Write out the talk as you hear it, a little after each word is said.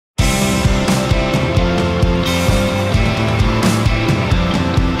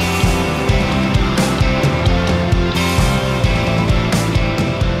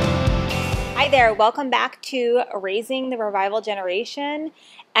welcome back to Raising the Revival Generation,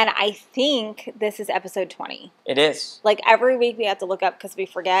 and I think this is episode 20. It is. Like every week we have to look up because we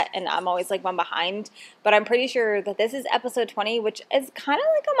forget, and I'm always like one behind, but I'm pretty sure that this is episode 20, which is kind of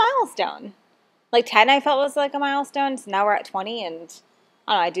like a milestone. Like 10 I felt was like a milestone, so now we're at 20, and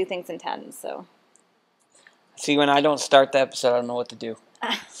I don't know, I do things in 10, so. See, when I don't start the episode, I don't know what to do.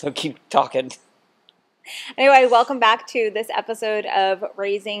 So keep talking. Anyway, welcome back to this episode of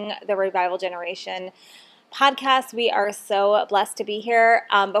Raising the Revival Generation podcast. We are so blessed to be here.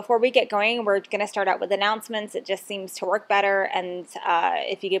 Before we get going, we're going to start out with announcements. It just seems to work better, and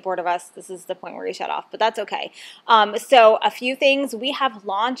if you get bored of us, this is the point where you shut off, but that's okay. So a few things we have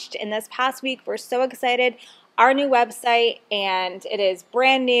launched in this past week. We're so excited. Our new website, and it is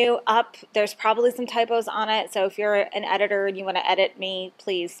brand new, up. There's probably some typos on it, so if you're an editor and you want to edit me,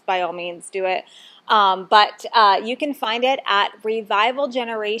 please, by all means, do it. But you can find it at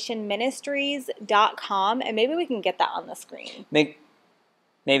revivalgenerationministries.com, and maybe we can get that on the screen. Maybe.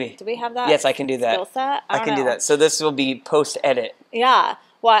 Do we have that? Yes, I can do that. Skill set? I can do that. So this will be post-edit. Yeah.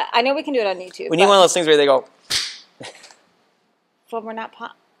 Well, I know we can do it on YouTube. We need one of those things where they go... Well, we're not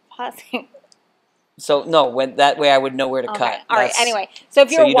pausing. So, no, that way I would know where to cut. All right, anyway. So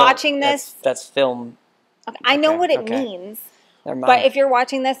if you're watching this... That's film. Okay, I know what it means. Never mind. But if you're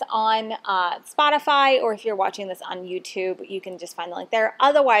watching this on Spotify or if you're watching this on YouTube, you can just find the link there.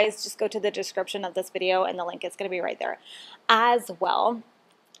 Otherwise, just go to the description of this video and the link is going to be right there as well.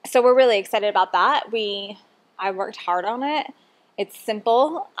 So we're really excited about that. I worked hard on it. It's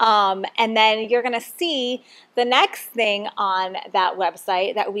simple. And then you're going to see the next thing on that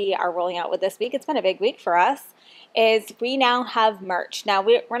website that we are rolling out with this week. It's been a big week for us. Is we now have merch. Now,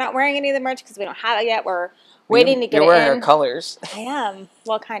 we're not wearing any of the merch because we don't have it yet. We're waiting to get it in. You're wearing our colors. I am.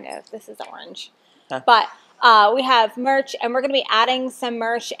 Well, kind of. This is orange. Huh. But we have merch, and we're going to be adding some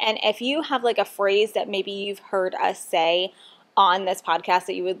merch. And if you have like a phrase that maybe you've heard us say on this podcast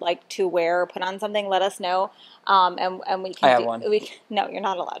that you would like to wear or put on something, let us know. And we can. I have one. No, you're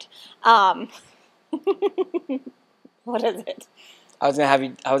not allowed. What is it? I was gonna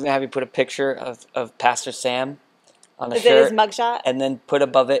have you put a picture of Pastor Sam on the shirt. Is it his mugshot? And then put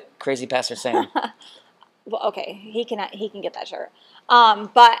above it "Crazy Pastor Sam." Well, okay, he can get that shirt.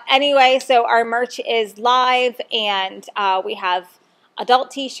 But anyway, so our merch is live, and we have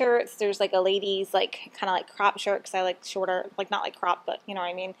adult T-shirts. There's like a ladies kind of like crop shirt because I like shorter, like not like crop, but you know what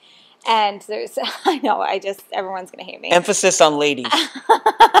I mean. And there's, I know, everyone's gonna hate me. Emphasis on ladies.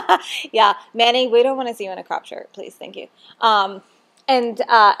 Yeah, Manny, we don't want to see you in a crop shirt, please, thank you. And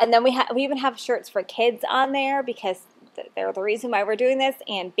then we even have shirts for kids on there because they're the reason why we're doing this.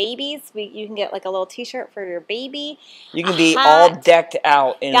 And babies, you can get like a little T-shirt for your baby. You can be all decked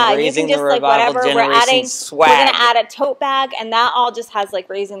out in Raising the Revival Generation swag. We're gonna add a tote bag, and that all just has like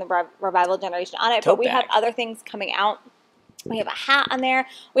Raising the Revival Generation on it. But we have other things coming out. We have a hat on there.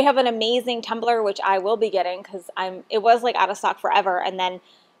 We have an amazing tumbler, which I will be getting because it was like out of stock forever, and then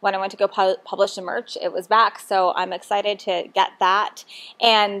when I went to go publish the merch, it was back. So I'm excited to get that.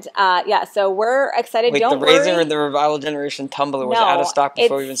 And yeah, so we're excited. Wait, Don't the worry. Raising the Revival Generation tumbler was out of stock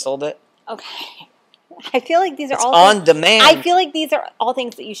before we even sold it? Okay. I feel like these are it's all on demand. I feel like these are all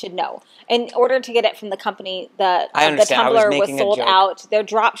things that you should know. In order to get it from the company, the tumbler was sold out. They're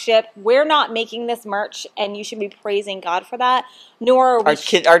drop ship. We're not making this merch, and you should be praising God for that. Nor are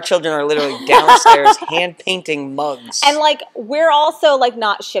our children are literally downstairs hand painting mugs. And like we're also like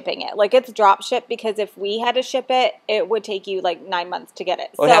not shipping it. Like it's drop ship because if we had to ship it, it would take you like 9 months to get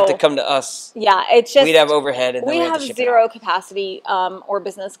it. It would have to come to us. Yeah, it's just we'd have overhead, and then we have to ship zero it capacity or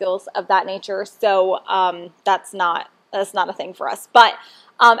business skills of that nature. So that's not a thing for us. But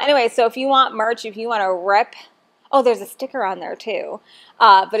anyway, so if you want merch, if you want to rep, there's a sticker on there too.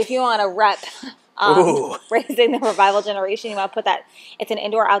 But if you want to rep Raising the Revival Generation, you want to put that. It's an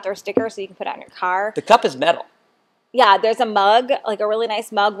indoor-outdoor sticker, so you can put it on your car. The cup is metal. Yeah, there's a mug, like a really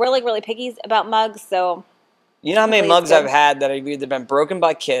nice mug. We're like really picky about mugs, so. You know how many mugs I've had that have either been broken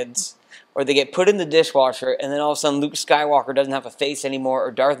by kids, or they get put in the dishwasher, and then all of a sudden Luke Skywalker doesn't have a face anymore,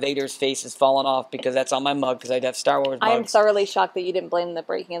 or Darth Vader's face has fallen off because that's on my mug because I'd have Star Wars mugs. I am thoroughly shocked that you didn't blame the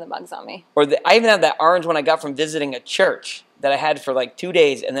breaking of the mugs on me. Or I even have that orange one I got from visiting a church that I had for like 2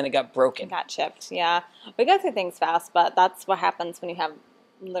 days, and then it got broken. It got chipped, yeah. We go through things fast, but that's what happens when you have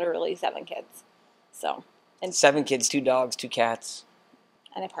literally 7 kids. So. And 7 kids, 2 dogs, 2 cats.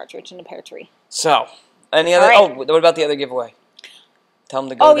 And a partridge and a pear tree. So, any other? Right. What about the other giveaway? Tell them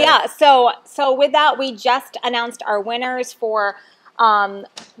to go there. Yeah. So with that, we just announced our winners for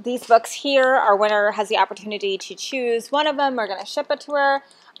these books here. Our winner has the opportunity to choose one of them. We're going to ship it to her.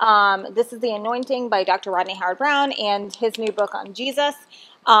 This is The Anointing by Dr. Rodney Howard-Browne and his new book on Jesus.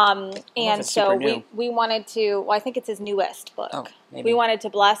 And so we wanted to, well, I think it's his newest book. Oh, maybe. We wanted to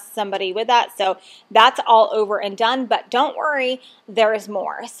bless somebody with that. So that's all over and done. But don't worry, there is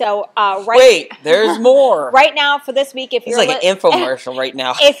more. So there's more. Right now for this week, if it's like an infomercial right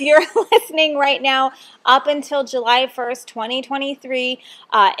now. If you're listening right now, up until July 1st, 2023,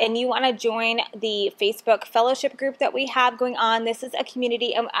 and you want to join the Facebook fellowship group that we have going on, this is a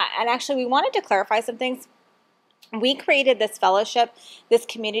community. And actually, we wanted to clarify some things. We created this fellowship, this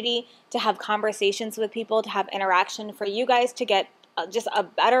community, to have conversations with people, to have interaction, for you guys to get just a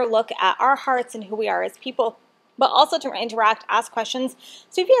better look at our hearts and who we are as people, but also to interact, ask questions.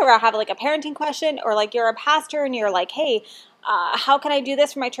 So if you ever have like a parenting question, or like you're a pastor and you're like, hey, how can I do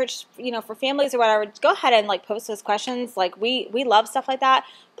this for my church, for families or whatever, go ahead and like post those questions. Like we love stuff like that.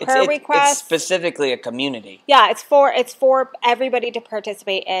 Prayer requests. It's specifically a community. Yeah, it's for everybody to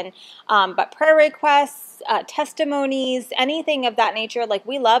participate in. But prayer requests, testimonies, anything of that nature, like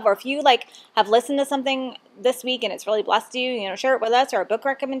we love. Or if you like have listened to something this week and it's really blessed you, share it with us, or a book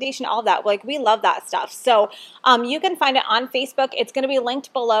recommendation, all of that. Like we love that stuff. So you can find it on Facebook. It's going to be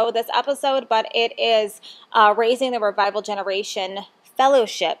linked below this episode, but it is Raising the Revival Generation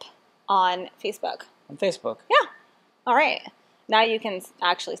Fellowship on Facebook. On Facebook. Yeah. All right. Now you can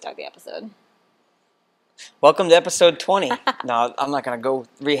actually start the episode. Welcome to episode 20. No, I'm not going to go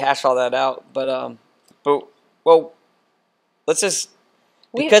rehash all that out, but let's just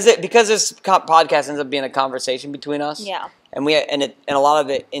because this podcast ends up being a conversation between us. Yeah. And a lot of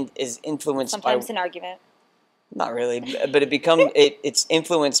it is influenced sometimes an argument. Not really, but it's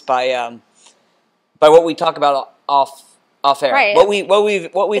influenced by what we talk about off air. Right. What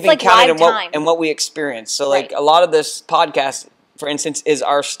we've encountered and what we experienced. So like a lot of this podcast, for instance, is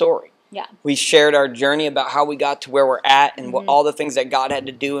our story. Yeah. We shared our journey about how we got to where we're at, and what all the things that God had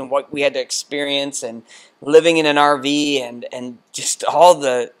to do and what we had to experience, and living in an RV and just all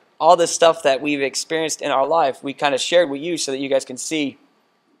the stuff that we've experienced in our life. We kind of shared with you so that you guys can see.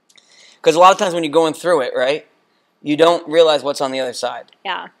 Because a lot of times when you're going through it, right, you don't realize what's on the other side.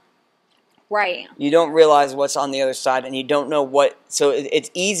 Yeah. Right. You don't realize what's on the other side, and you don't know what. So it's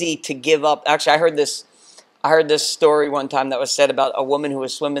easy to give up. Actually, I heard this story one time that was said about a woman who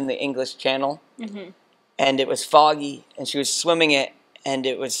was swimming the English Channel, and it was foggy, and she was swimming it, and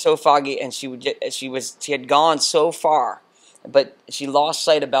it was so foggy, and she had gone so far, but she lost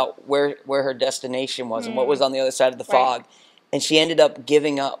sight about where her destination was and what was on the other side of the fog, and she ended up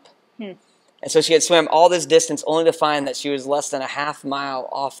giving up. And so she had swam all this distance only to find that she was less than a half mile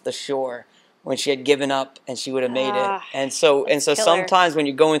off the shore when she had given up, and she would have made it. And so sometimes when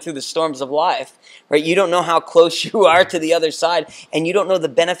you're going through the storms of life, right, you don't know how close you are to the other side, and you don't know the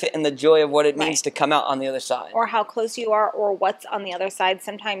benefit and the joy of what it means to come out on the other side. Or how close you are, or what's on the other side.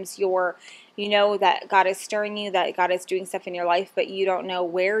 Sometimes you know that God is stirring you, that God is doing stuff in your life, but you don't know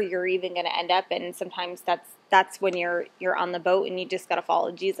where you're even going to end up, and sometimes that's when you're on the boat and you just got to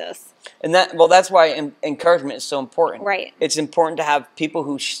follow Jesus. And that's why encouragement is so important. Right. It's important to have people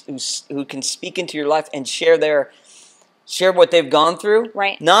who can speak into your life and share what they've gone through.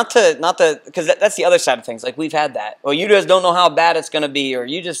 Right. Not to because that's the other side of things. Like we've had that. Well, you just don't know how bad it's going to be, or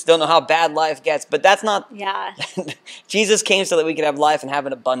you just don't know how bad life gets. But that's not. Yeah. Jesus came so that we could have life and have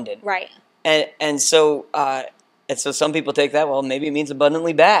it abundant. Right. And so some people take that, well, maybe it means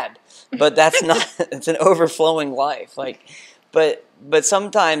abundantly bad. But that's not, it's an overflowing life. But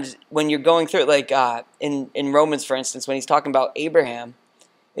sometimes when you're going through it, like in Romans, for instance, when he's talking about Abraham,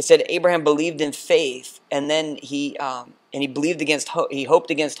 it said Abraham believed in faith, and then he believed against hope. He hoped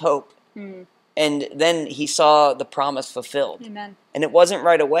against hope. And then he saw the promise fulfilled. Amen. And it wasn't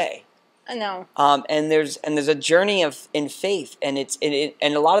right away. No. And there's a journey in faith, and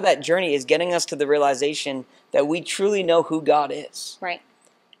and a lot of that journey is getting us to the realization that we truly know who God is. Right.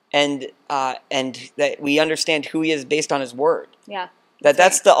 And that we understand who He is based on His Word. Yeah.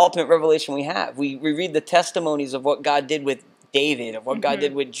 That's the ultimate revelation we have. We read the testimonies of what God did with David, of what God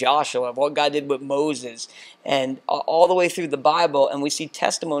did with Joshua, of what God did with Moses, and all the way through the Bible, and we see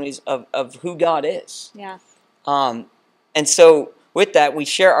testimonies of who God is. Yeah. And so with that, we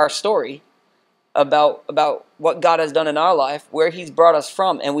share our story about what God has done in our life, where He's brought us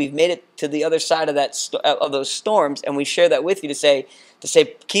from, and we've made it to the other side of those storms, and we share that with you to say,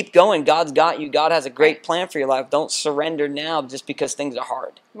 keep going. God's got you. God has a great plan for your life. Don't surrender now just because things are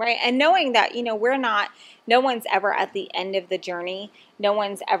hard. Right. And knowing that, no one's ever at the end of the journey. No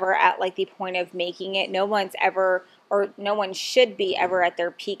one's ever at like the point of making it. No one should be ever at their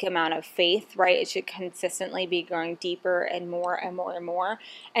peak amount of faith, right? It should consistently be growing deeper and more and more and more.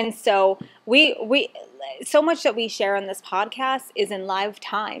 And so so much that we share on this podcast is in live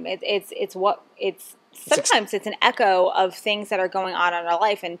time. It's sometimes it's an echo of things that are going on in our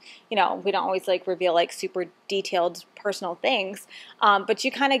life. And, we don't always like reveal like super detailed personal things. But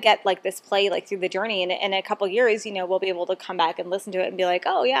you kind of get like this play like through the journey. And in a couple of years, we'll be able to come back and listen to it and be like,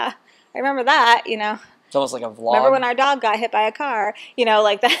 oh yeah, I remember that, It's almost like a vlog. Remember when our dog got hit by a car,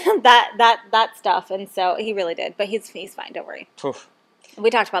 like that stuff. And so he really did, but he's fine. Don't worry. Oof. We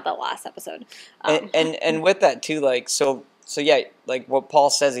talked about that last episode. And with that too, like, so yeah, like what Paul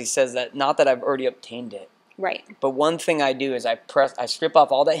says, he says that not that I've already obtained it. Right. But one thing I do is I strip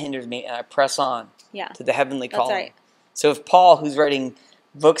off all that hinders me and I press on to the heavenly calling. That's right. So if Paul, who's writing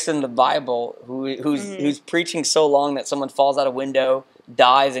books in the Bible, who's preaching so long that someone falls out a window,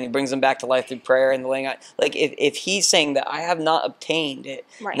 dies, and he brings them back to life through prayer and the laying out, like if he's saying that I have not obtained it,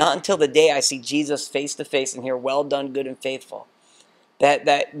 not until the day I see Jesus face to face and hear, well done, good and faithful,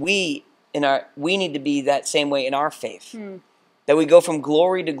 that we need to be that same way in our faith. That we go from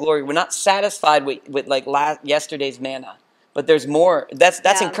glory to glory. We're not satisfied with like yesterday's manna, but there's more.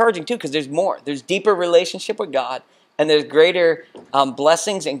 That's encouraging too, because there's more. There's deeper relationship with God, and there's greater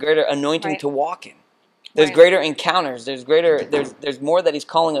blessings and greater anointing to walk in. There's greater encounters. There's more that He's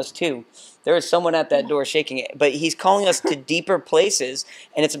calling us to. There is someone at that door shaking it, but He's calling us to deeper places,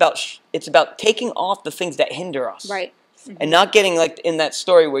 and it's about taking off the things that hinder us. Right. And not getting like in that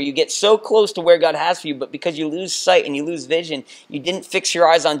story where you get so close to where God has for you, but because you lose sight and you lose vision, you didn't fix your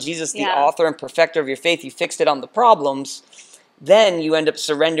eyes on Jesus, the author and perfecter of your faith. You fixed it on the problems. Then you end up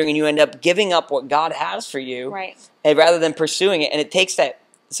surrendering and you end up giving up what God has for you, and rather than pursuing it. And it takes that.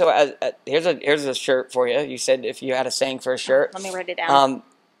 So here's a shirt for you. You said if you had a saying for a shirt. Let me write it down.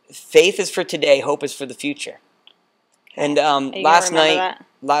 Faith is for today. Hope is for the future. And last night,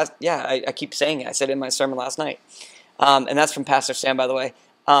 I keep saying it. I said it in my sermon last night. And that's from Pastor Sam, by the way.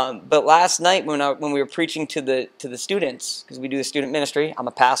 But last night when we were preaching to the students, because we do the student ministry, I'm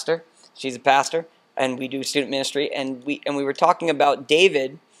a pastor, she's a pastor, and we do student ministry, and we were talking about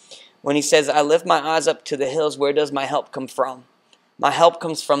David when he says, "I lift my eyes up to the hills. Where does my help come from? My help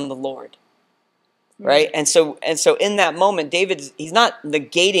comes from the Lord." Right? And so in that moment, he's not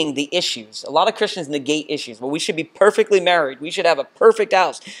negating the issues. A lot of Christians negate issues. Well, we should be perfectly married. We should have a perfect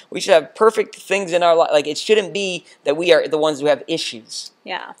house. We should have perfect things in our life. Like, it shouldn't be that we are the ones who have issues.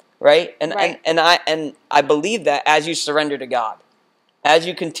 Yeah. Right? And I believe that as you surrender to God, as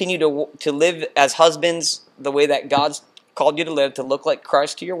you continue to live as husbands the way that God's called you to live, to look like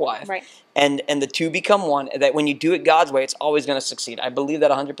Christ to your wife, and the two become one, that when you do it God's way, it's always going to succeed. I believe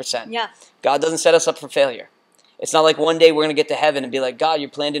that 100%. Yeah. God doesn't set us up for failure. It's not like one day we're going to get to heaven and be like, God, your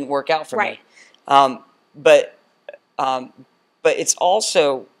plan didn't work out for me. But it's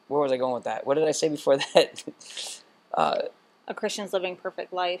also, where was I going with that? What did I say before that? A Christian's living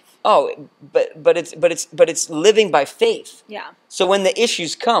perfect life. Oh, but it's living by faith. Yeah. So when the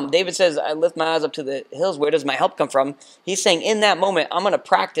issues come, David says, "I lift my eyes up to the hills. Where does my help come from?" He's saying, in that moment, I'm going to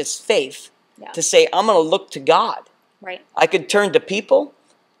practice faith to say, I'm going to look to God. Right. I could turn to people.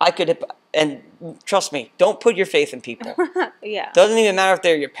 And trust me, don't put your faith in people. Yeah. Doesn't even matter if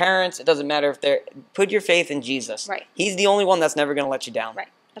they're your parents. It doesn't matter if put your faith in Jesus. Right. He's the only one that's never going to let you down. Right.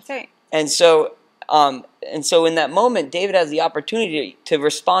 That's right. And so in that moment, David has the opportunity to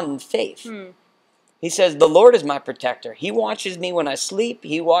respond in faith. He says, the Lord is my protector. He watches me when I sleep.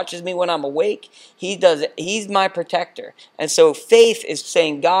 He watches me when I'm awake. He's my protector. And so faith is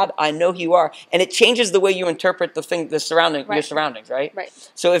saying, God, I know who you are. And it changes the way you interpret your surroundings, right? Right.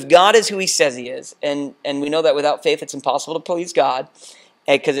 So if God is who He says He is, and we know that without faith it's impossible to please God,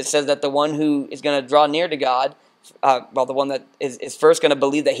 because it says that the one who is going to draw near to God, the one that is first going to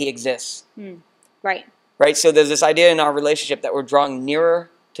believe that He exists. Right. Right. So there's this idea in our relationship that we're drawing nearer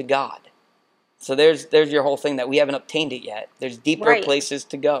to God. So there's your whole thing, that we haven't obtained it yet. There's deeper places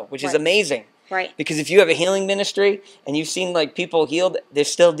to go, which is amazing. Right. Because if you have a healing ministry and you've seen like people healed,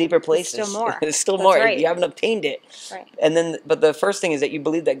 there's still deeper places. There's still more. There's still more. Right. You haven't obtained it. Right. But the first thing is that you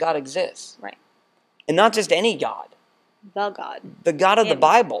believe that God exists. Right. And not just any God. The God. The God of the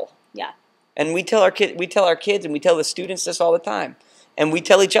Bible. Yeah. And we tell our kids and we tell the students this all the time. And we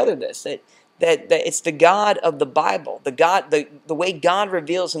tell each other this, that it's the God of the Bible, the way God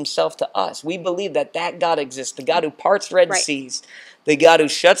reveals Himself to us. We believe that God exists, the God who parts Red Seas, the God who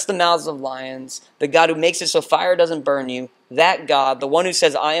shuts the mouths of lions, the God who makes it so fire doesn't burn you, that God, the one who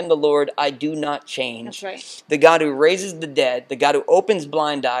says, I am the Lord, I do not change. That's right. The God who raises the dead, the God who opens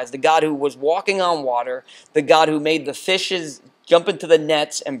blind eyes, the God who was walking on water, the God who made the fishes jump into the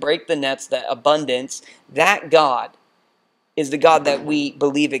nets and break the nets, that abundance, that God is the God that we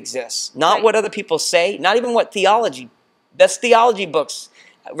believe exists. Not what other people say, not even what theology. That's theology books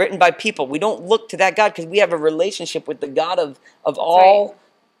written by people. We don't look to that God because we have a relationship with the God of all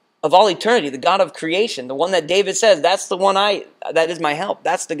of all eternity, the God of creation, the one that David says, that's the one that is my help.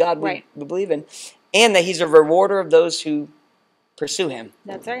 That's the God we believe in. And that he's a rewarder of those who pursue him.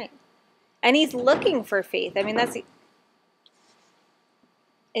 That's right. And he's looking for faith. I mean,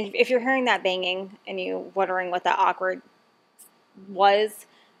 if you're hearing that banging and you wondering what that awkward was,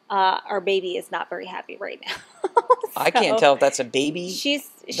 our baby is not very happy right now. I can't tell if that's a baby, she's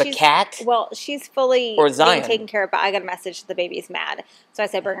cat, well, she's fully or Zion. Being taken care of, but I got a message that the baby's mad. So I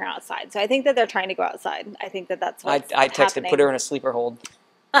said, bring her outside. So I think that they're trying to go outside. I think that's what's I texted, happening. Put her in a sleeper hold.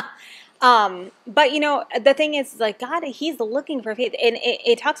 But the thing is, like, God, he's looking for faith. And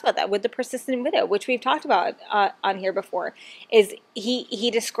it talks about that with the persistent widow, which we've talked about on here before, is he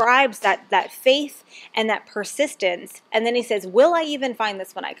describes that faith and that persistence. And then he says, will I even find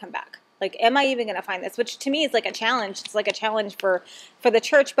this when I come back? Like, am I even going to find this? Which to me is like a challenge. It's like a challenge for the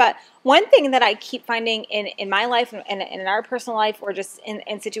church. But one thing that I keep finding in my life and in our personal life, or just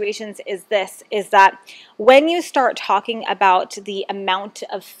in situations, is that when you start talking about the amount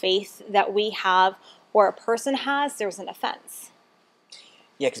of faith that we have or a person has, there's an offense.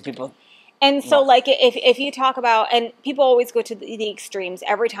 Yeah, because people... And so, like, if you talk about, and people always go to the extremes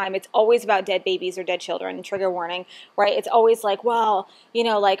every time, it's always about dead babies or dead children, trigger warning, right? It's always like, well,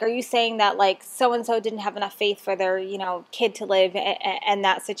 like, are you saying that, like, so-and-so didn't have enough faith for their, kid to live and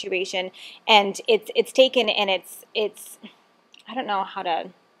that situation? And it's taken, and it's, I don't know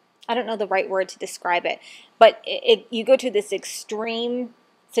the right word to describe it, but you go to this extreme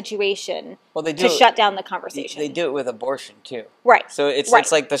situation to shut down the conversation. They do it with abortion too, right? So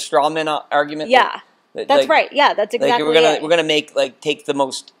it's like the straw man argument. Yeah, that's right. Yeah, that's exactly. Like we're gonna make take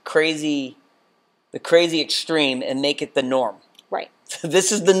the crazy extreme and make it the norm. Right.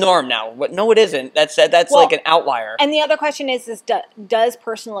 This is the norm now. No, it isn't. That's like an outlier. And the other question is does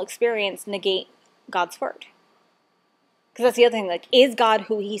personal experience negate God's word? Because that's the other thing. Like, is God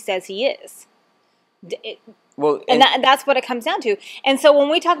who He says He is? That's what it comes down to. And so when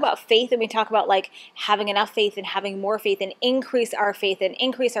we talk about faith and we talk about, like, having enough faith and having more faith and increase our faith and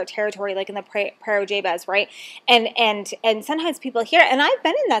increase our territory, like in the prayer of Jabez, right? And sometimes people hear, and I've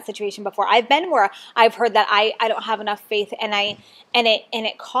been in that situation before. I've been where I've heard that I don't have enough faith, and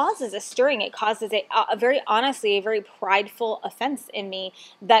it causes a stirring. It causes a very prideful offense in me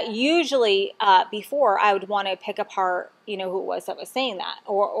that usually before I would want to pick apart, who it was that was saying that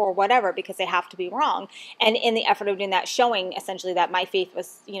or whatever, because they have to be wrong. And in the effort of doing that, showing essentially that my faith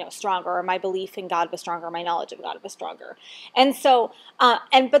was, stronger, or my belief in God was stronger, or my knowledge of God was stronger. And so,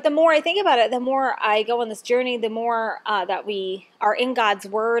 but the more I think about it, the more I go on this journey, the more that we are in God's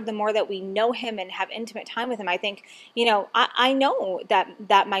word, the more that we know Him and have intimate time with Him. I think, I know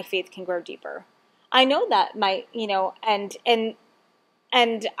that my faith can grow deeper. I know that my,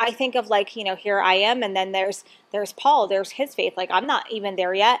 and I think of, like, here I am, and then there's Paul, there's his faith. Like, I'm not even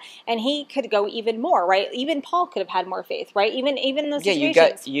there yet, and he could go even more, right? Even Paul could have had more faith, right? Even in those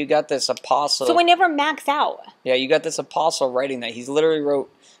situations. You got this apostle. So we never max out. Yeah, you got this apostle writing that. He's literally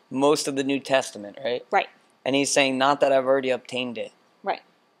wrote most of the New Testament, right? Right. And he's saying, not that I've already obtained it. Right.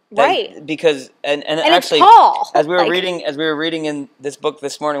 Right. Because and actually, it's Paul. as we were reading in this book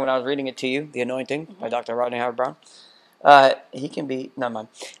this morning when I was reading it to you, The Anointing by Dr. Rodney Howard-Browne. He can be, not mine.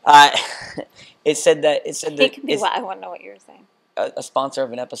 It said that he can be what? I want to know what you were saying. A sponsor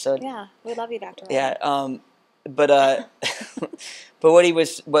of an episode. Yeah, we love you, Dr. Rodney. Yeah. But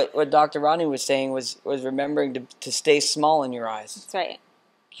what Dr. Rodney was saying was remembering to stay small in your eyes. That's right.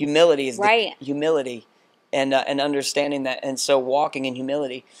 Humility is right. Humility, and understanding that, and so walking in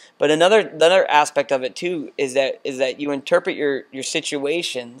humility. But another aspect of it too is that you interpret your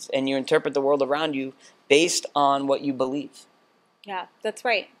situations and you interpret the world around you based on what you believe. Yeah, that's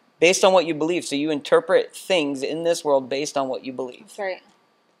right. Based on what you believe. So you interpret things in this world based on what you believe. That's right.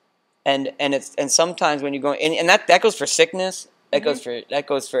 And sometimes when you go and that goes for sickness, that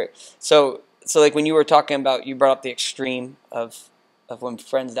goes for so like when you were talking about, you brought up the extreme of when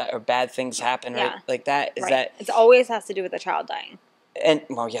friends die or bad things happen, right? Like that is that it always has to do with a child dying. And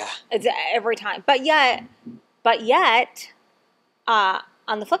well, yeah. It's every time. But yet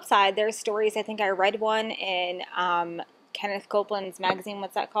on the flip side, there's stories. I think I read one in Kenneth Copeland's magazine.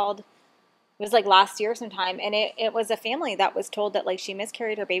 What's that called? It was like last year sometime, and it was a family that was told that, like, she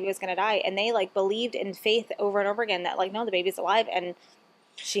miscarried, her baby was going to die, and they, like, believed in faith over and over again that, like, no, the baby's alive, and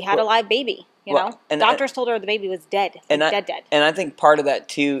she had a live baby. You know, and doctors told her the baby was dead, dead. And I think part of that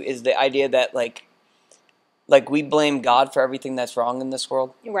too is the idea that like we blame God for everything that's wrong in this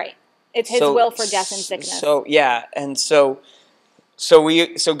world. Right. It's His will for death and sickness. So yeah, and so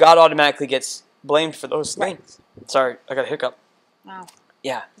God automatically gets blamed for those things. Sorry, I got a hiccup. Wow.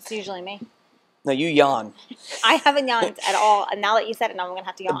 Yeah. It's usually me. No, you yawn. I haven't yawned at all. And now that you said it, now I'm going to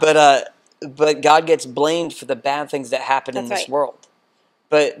have to yawn. But God gets blamed for the bad things that happen in this world.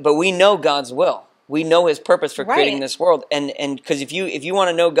 But we know God's will. We know His purpose for creating this world. And because if you want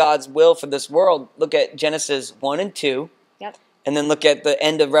to know God's will for this world, look at Genesis 1 and 2. Yep. And then look at the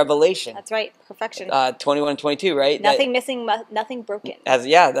end of Revelation. That's right. Perfection. 21 and 22, right? Nothing missing, nothing broken. As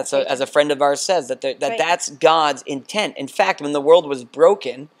a friend of ours says, that's God's intent. In fact, when the world was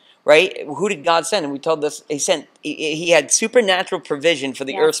broken, right, who did God send? And we told this, He had supernatural provision for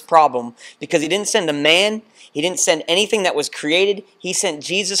the earth's problem, because He didn't send a man, He didn't send anything that was created. He sent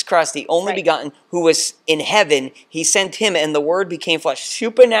Jesus Christ, the only begotten, who was in heaven. He sent Him, and the Word became flesh.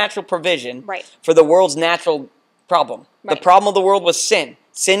 Supernatural provision for the world's natural problem. The problem of the world was sin.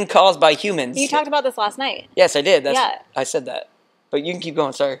 Sin caused by humans. You talked about this last night. Yes, I did. I said that. But you can keep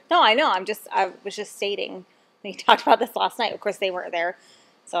going, sorry. No, I know. I was just stating. We talked about this last night. Of course, they weren't there,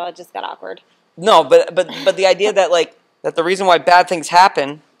 so it just got awkward. No, but the idea that the reason why bad things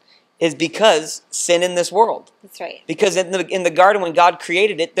happen is because sin in this world. That's right. Because in the garden, when God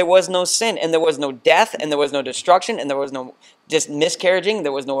created it, there was no sin, and there was no death, and there was no destruction, and there was no just miscarriaging,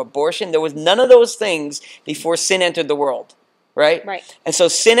 there was no abortion, there was none of those things before sin entered the world, right? Right. And so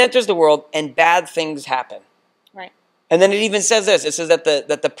sin enters the world, and bad things happen. Right. And then it even says this. It says that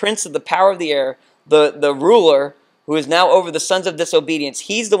the prince of the power of the air, the ruler, who is now over the sons of disobedience,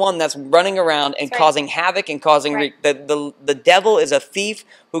 he's the one that's running around and causing havoc and causing... The devil is a thief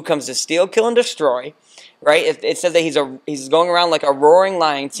who comes to steal, kill, and destroy, right? It says that he's going around like a roaring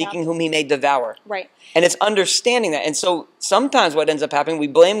lion, seeking whom he may devour. Right. And it's understanding that. And so sometimes what ends up happening, we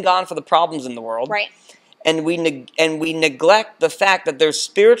blame God for the problems in the world. Right. And we neglect the fact that there's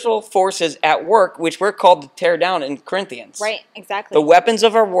spiritual forces at work, which we're called to tear down in Corinthians. Right, exactly. The weapons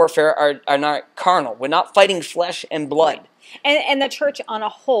of our warfare are not carnal. We're not fighting flesh and blood. Right. And the church on a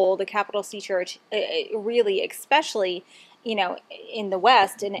whole, the capital C church, really, especially, in the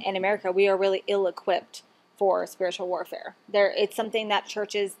West, in America, we are really ill-equipped for spiritual warfare. It's something that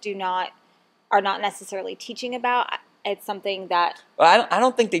churches are not necessarily teaching about. It's something that... Well, I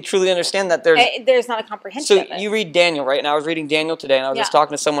don't think they truly understand that there's not a comprehension of it. So you read Daniel, right? And I was reading Daniel today, and I was just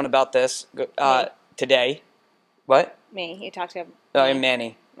talking to someone about this today. What? Me. You talked to him. I'm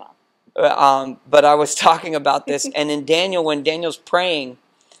Manny. Well. But I was talking about this, and in Daniel, when Daniel's praying,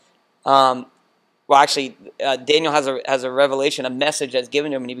 Daniel has a revelation, a message that's given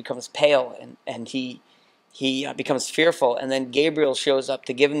to him, and he becomes pale, and he becomes fearful, and then Gabriel shows up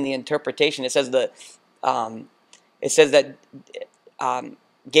to give him the interpretation. It says that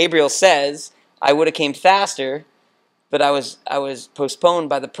Gabriel says, "I would have came faster, but I was postponed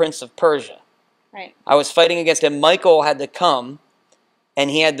by the prince of Persia." Right. I was fighting against him. Michael had to come,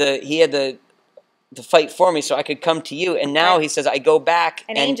 and he had to fight for me so I could come to you. And now he says, I go back.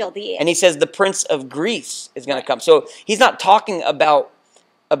 And he says the prince of Greece is going to come. So he's not talking about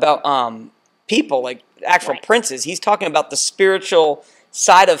people, like actual princes. He's talking about the spiritual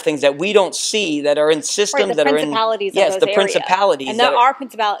side of things that we don't see, that are in systems that are in... the principalities. And there are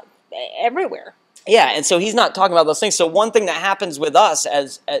principalities everywhere. Yeah, and so he's not talking about those things. So one thing that happens with us,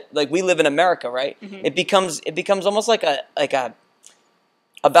 as like we live in America, right? Mm-hmm. It becomes almost like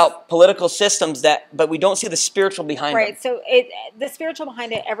about political systems but we don't see the spiritual behind them. Right. So the spiritual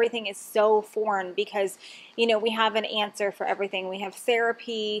behind it, everything is so foreign because we have an answer for everything. We have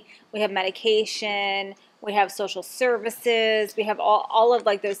therapy, we have medication, we have social services, we have all of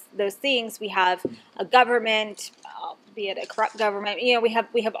like those things. We have a government, be it a corrupt government.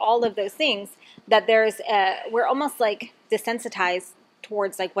 We have all of those things that we're almost like desensitized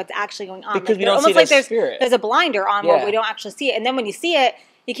towards like what's actually going on. Because we don't see the spirit. There's a blinder on where we don't actually see it, and then when you see it,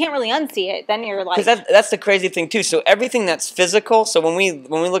 you can't really unsee it. Then you're like... Because that's the crazy thing, too. So everything that's physical... So when we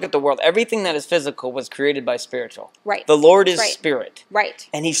look at the world, everything that is physical was created by spiritual. Right. The Lord is spirit. Right.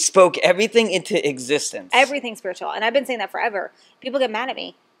 And He spoke everything into existence. Everything's spiritual. And I've been saying that forever. People get mad at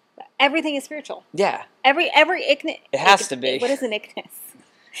me. Everything is spiritual. Yeah. Every ichnis... It has to be. What is an ichnis?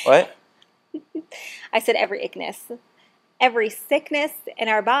 What? I said every ichnis. Every sickness in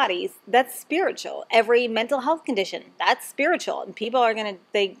our bodies, that's spiritual. Every mental health condition, that's spiritual. And people are going to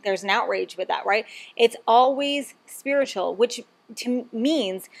think there's an outrage with that, right? It's always spiritual, which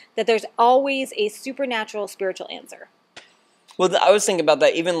means that there's always a supernatural spiritual answer. Well, I was thinking about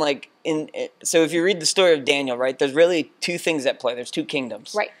that even like so if you read the story of Daniel, right, there's really two things at play. There's two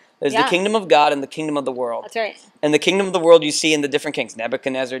kingdoms. Right. There's the kingdom of God and the kingdom of the world. That's right. And the kingdom of the world you see in the different kings,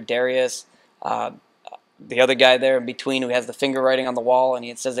 Nebuchadnezzar, Darius, the other guy there in between who has the finger writing on the wall, and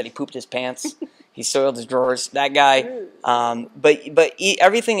it says that he pooped his pants. He soiled his drawers. That guy. But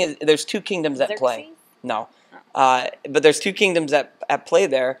everything is... There's two kingdoms at play. No. But there's two kingdoms at play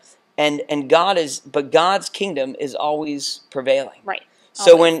there. and God's kingdom is always prevailing. Right.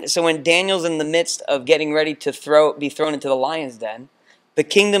 So when Daniel's in the midst of getting ready to be thrown into the lion's den, the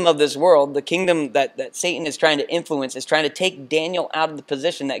kingdom of this world, the kingdom that Satan is trying to influence, is trying to take Daniel out of the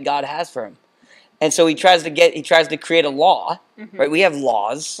position that God has for him. And so he tries to create a law, right? We have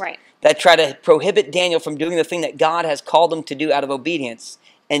laws that try to prohibit Daniel from doing the thing that God has called him to do out of obedience.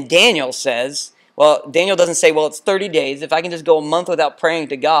 And Daniel doesn't say, well, it's 30 days. If I can just go a month without praying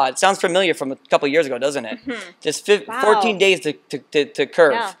to God. It sounds familiar from a couple of years ago, doesn't it? Just 14 days to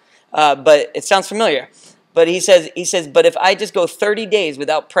curve. Yeah. But it sounds familiar. But he says, but if I just go 30 days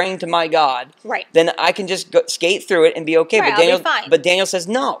without praying to my God, then I can just skate through it and be okay. But Daniel says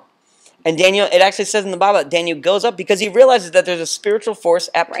no. And Daniel, it actually says in the Bible that Daniel goes up because he realizes that there's a spiritual force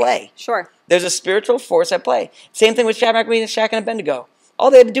at play. Sure. There's a spiritual force at play. Same thing with Shadrach, Meshach, and Abednego.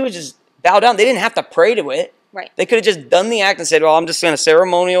 All they had to do was just bow down. They didn't have to pray to it. Right. They could have just done the act and said, well, I'm just going to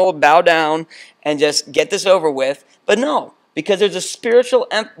ceremonial bow down and just get this over with. But no, because there's a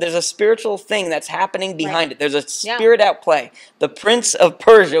spiritual thing that's happening behind it. There's a spirit at play. The prince of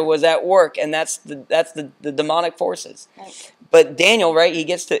Persia was at work, and that's the demonic forces. Right. But Daniel, right, he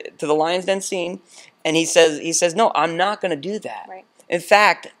gets to the lion's den scene, and he says, no, I'm not going to do that. Right. In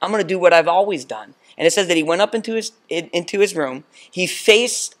fact, I'm going to do what I've always done. And it says that he went up into his room. He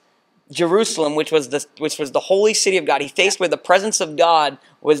faced Jerusalem, which was the holy city of God. He faced where the presence of God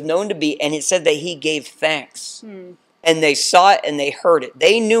was known to be, and it said that he gave thanks. And they saw it and they heard it.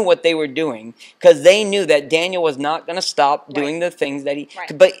 They knew what they were doing because they knew that Daniel was not going to stop doing the things that he.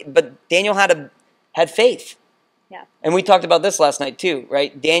 But Daniel had faith. Yeah. And we talked about this last night too,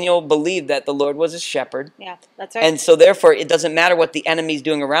 right? Daniel believed that the Lord was his shepherd. Yeah, that's right. And so therefore, it doesn't matter what the enemy's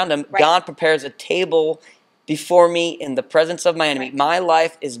doing around him. Right. God prepares a table before me in the presence of my enemy. Right. My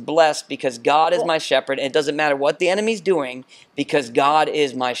life is blessed because God is my shepherd. And it doesn't matter what the enemy's doing because God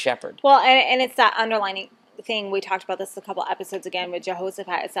is my shepherd. Well, and it's that underlining thing. We talked about this a couple episodes again with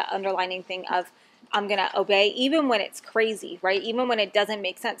Jehoshaphat. It's that underlining thing of I'm going to obey even when it's crazy, right? Even when it doesn't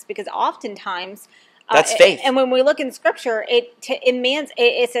make sense, because oftentimes that's faith. And when we look in Scripture,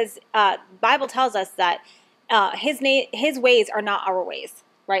 it says Bible tells us that his ways are not our ways.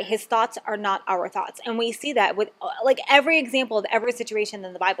 Right? His thoughts are not our thoughts. And we see that with like every example of every situation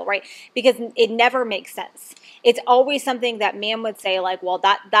in the Bible, right? Because it never makes sense. It's always something that man would say like, well,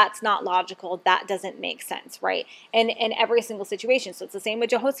 that's not logical. That doesn't make sense, right? And in every single situation. So it's the same with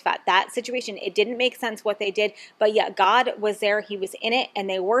Jehoshaphat. That situation, it didn't make sense what they did, but yet God was there. He was in it, and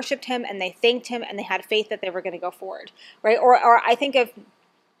they worshiped him, and they thanked him, and they had faith that they were going to go forward, right? Or I think of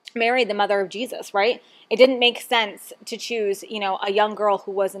Mary, the mother of Jesus, right? It didn't make sense to choose, a young girl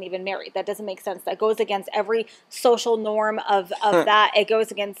who wasn't even married. That doesn't make sense. That goes against every social norm of that. It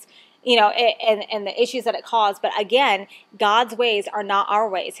goes against, and the issues that it caused. But again, God's ways are not our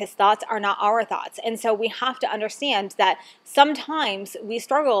ways. His thoughts are not our thoughts. And so we have to understand that sometimes we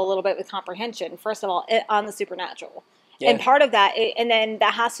struggle a little bit with comprehension, first of all, on the supernatural. Yeah. And part of that, and then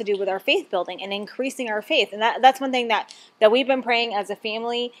that has to do with our faith building and increasing our faith. And that's one thing that we've been praying as a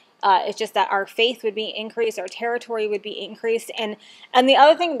family. It's just that our faith would be increased, our territory would be increased. And the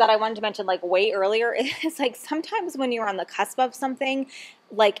other thing that I wanted to mention like way earlier is like sometimes when you're on the cusp of something,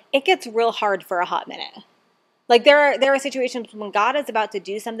 like it gets real hard for a hot minute. Like there are situations when God is about to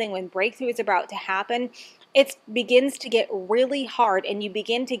do something, when breakthrough is about to happen, it begins to get really hard, and you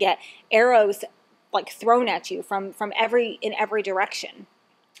begin to get arrows like thrown at you from in every direction.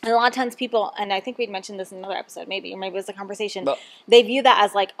 And a lot of times people, and I think we'd mentioned this in another episode, maybe it was a conversation, they view that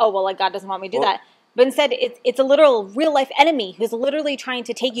as like, oh, well, like God doesn't want me to do that. But instead, it's a literal real life enemy who's literally trying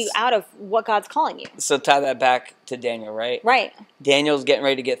to take you out of what God's calling you. So tie that back to Daniel, right? Right. Daniel's getting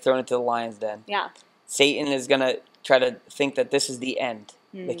ready to get thrown into the lion's den. Yeah. Satan is going to try to think that this is the end.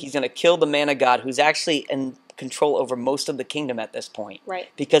 Like he's going to kill the man of God who's actually in control over most of the kingdom at this point. Right.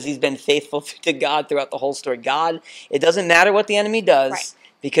 Because he's been faithful to God throughout the whole story. God, it doesn't matter what the enemy does. Right.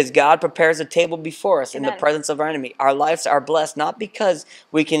 Because God prepares a table before us in the presence of our enemy. Our lives are blessed not because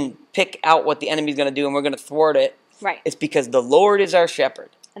we can pick out what the enemy's going to do and we're going to thwart it. Right. It's because the Lord is our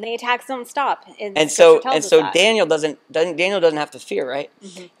shepherd. And the attacks don't stop. And so Daniel doesn't have to fear, right?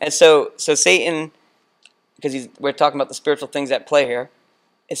 Mm-hmm. And so Satan, because we're talking about the spiritual things at play here,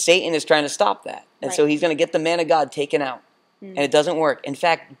 and Satan is trying to stop that. And so he's going to get the man of God taken out. Mm-hmm. And it doesn't work. In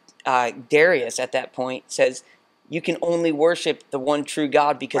fact, Darius at that point says, you can only worship the one true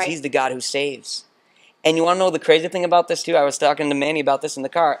God because he's the God who saves. And you want to know the crazy thing about this too? I was talking to Manny about this in the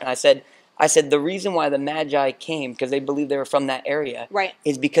car, and I said the reason why the Magi came, because they believed they were from that area,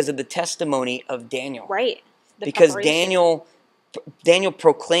 is because of the testimony of Daniel. Right. Because Daniel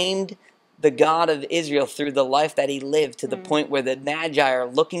proclaimed the God of Israel through the life that he lived to the point where the Magi are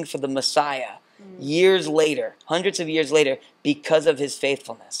looking for the Messiah years later, hundreds of years later, because of his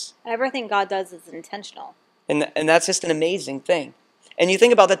faithfulness. Everything God does is intentional. And that's just an amazing thing. And you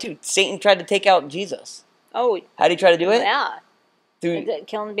think about that too. Satan tried to take out Jesus. Oh. How did he try to do it? Yeah. Through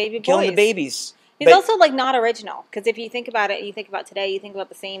killing the baby boys. Killing the babies. He's also like not original, because if you think about it, you think about today, you think about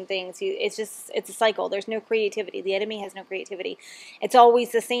the same things. It's a cycle. There's no creativity. The enemy has no creativity. It's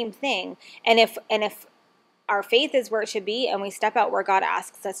always the same thing. And if our faith is where it should be, and we step out where God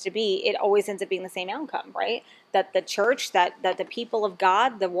asks us to be, it always ends up being the same outcome, right? That the church, that the people of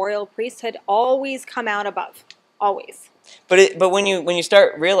God, the royal priesthood, always come out above, always. But when you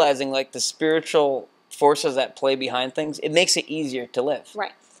start realizing like the spiritual forces that play behind things, it makes it easier to live,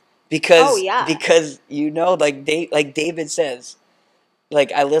 right? Because like David says,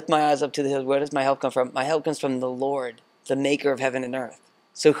 like, I lift my eyes up to the hills. Where does my help come from? My help comes from the Lord, the maker of heaven and earth.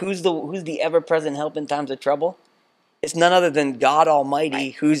 So who's the ever-present help in times of trouble? It's none other than God Almighty,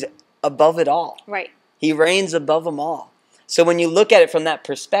 right, who's above it all. Right. He reigns above them all. So when you look at it from that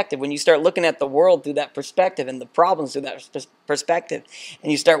perspective, when you start looking at the world through that perspective and the problems through that perspective, and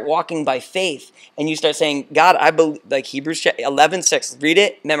you start walking by faith, and you start saying, God, I believe, like Hebrews 11:6, read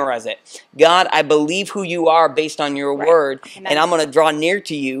it, memorize it. God, I believe who you are based on your word, and I'm going to draw near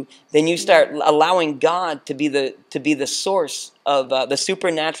to you. Then you start allowing God to be the source of the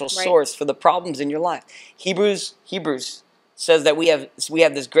supernatural source for the problems in your life. Hebrews says that we have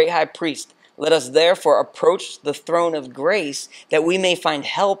this great high priest. Let us therefore approach the throne of grace that we may find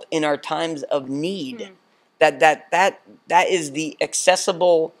help in our times of need. That is the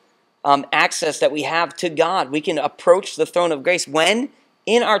accessible access that we have to God. We can approach the throne of grace when?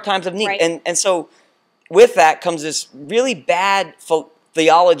 In our times of need. Right. And so with that comes this really bad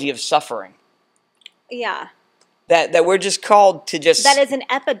theology of suffering. Yeah. That we're just called to just... That is an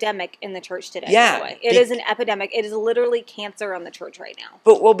epidemic in the church today, by the way. It is an epidemic. It is literally cancer on the church right now.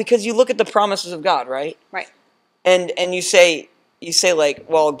 But because you look at the promises of God, right? Right. And you say like,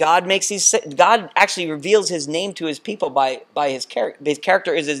 well, God actually reveals his name to his people by his character. His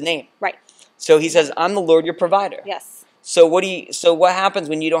character is his name. Right. So he says, I'm the Lord your provider. Yes. So what happens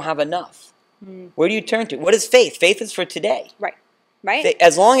when you don't have enough? Where do you turn to? What is faith? Faith is for today. Right. Right.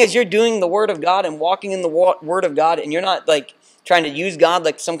 As long as you're doing the Word of God and walking in the Word of God, and you're not like trying to use God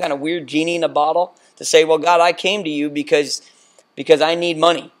like some kind of weird genie in a bottle to say, well, God, I came to you because I need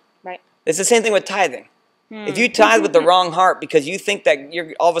money. Right. It's the same thing with tithing. If you tithe with the wrong heart because you think that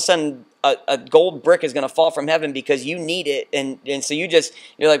you're all of a sudden a gold brick is going to fall from heaven because you need it, and so you're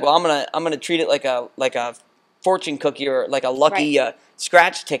like, well, I'm gonna treat it like a fortune cookie or like a lucky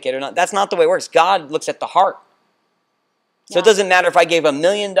scratch ticket or not. That's not the way it works. God looks at the heart. So it doesn't matter if I gave $1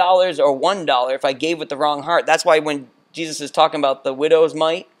 million or $1 if I gave with the wrong heart. That's why when Jesus is talking about the widow's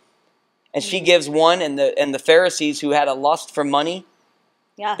mite, and she gives one, and the Pharisees who had a lust for money,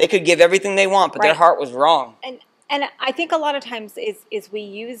 they could give everything they want, but their heart was wrong. And I think a lot of times is we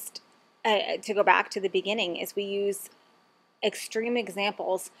used, to go back to the beginning, is we use extreme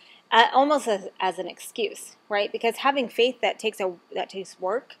examples almost as an excuse, right? Because having faith that takes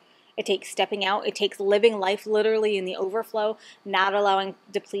work. It takes stepping out. It takes living life literally in the overflow, not allowing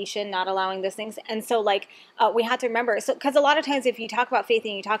depletion, not allowing those things. And so, like, we have to remember, because a lot of times if you talk about faith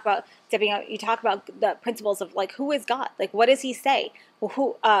and you talk about stepping out, you talk about the principles of, like, who is God? Like, what does he say? Well,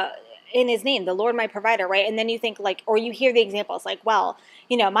 who, in his name, the Lord my provider, right? And then you think, like, or you hear the examples, like, well,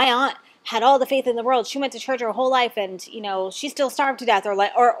 my aunt had all the faith in the world. She went to church her whole life, and she still starved to death,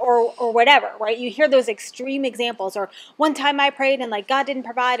 or whatever, right? You hear those extreme examples, or one time I prayed and like God didn't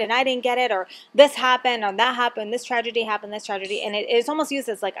provide and I didn't get it, or this happened or that happened, this tragedy happened, and it's almost used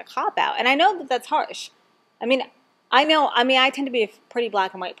as like a cop out. And I know that that's harsh. I tend to be a pretty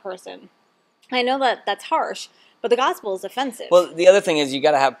black and white person. I know that that's harsh. But the gospel is offensive. Well, the other thing is you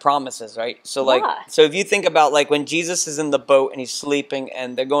got to have promises, right? So so if you think about like when Jesus is in the boat and he's sleeping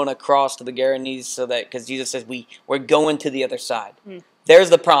and they're going across to the Gerasenes because Jesus says we're going to the other side. There's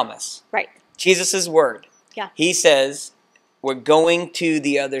the promise. Right. Jesus' word. Yeah. He says we're going to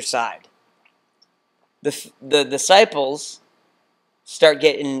the other side. The disciples start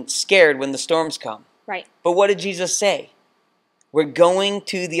getting scared when the storms come. Right. But what did Jesus say? We're going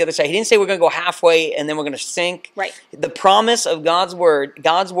to the other side. He didn't say we're going to go halfway and then we're going to sink. Right. The promise of God's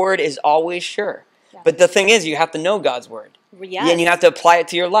word is always sure. Yeah. But the thing is, you have to know God's word. Yes. And you have to apply it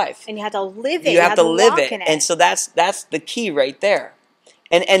to your life. And you have to live it. You have to live it. And so that's the key right there.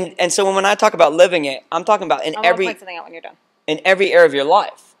 And so when I talk about living it, I'm talking about in every area of your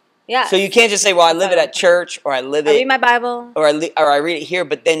life. Yeah. So you can't just say, well, I live it at church, or I read my Bible, or I read it here.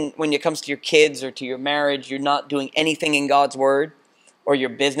 But then when it comes to your kids or to your marriage, you're not doing anything in God's word. or your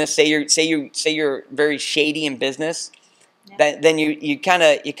business. Say you're very shady in business. Then you kind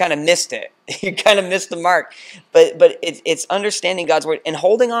of missed it. You kind of missed the mark. But it's understanding God's word and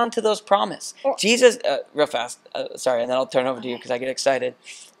holding on to those promises. Jesus, real fast, sorry, and then I'll turn it over to you because I get excited.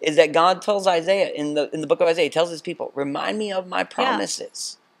 Is that God tells Isaiah in the book of Isaiah, he tells his people, remind me of my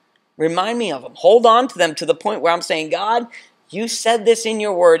promises. Yeah. Remind me of them. Hold on to them to the point where I'm saying, God, you said this in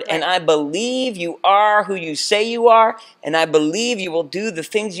your word, and I believe you are who you say you are, and I believe you will do the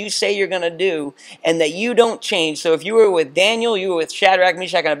things you say you're going to do, and that you don't change. So if you were with Daniel, you were with Shadrach,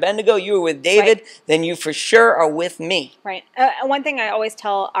 Meshach, and Abednego, you were with David, then you for sure are with me. Right. One thing I always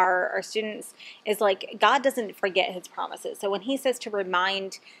tell our students is, like, God doesn't forget his promises. So when he says to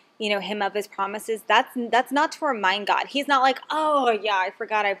remind him of his promises, that's not to remind God. He's not like, oh yeah, I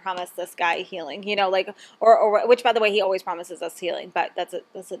forgot I promised this guy healing, or which, by the way, he always promises us healing, but that's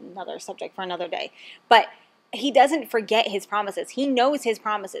another subject for another day. But he doesn't forget his promises. He knows his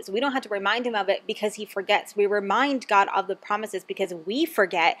promises. We don't have to remind him of it because he forgets. We remind God of the promises because we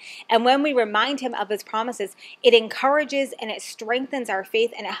forget. And when we remind him of his promises, it encourages and it strengthens our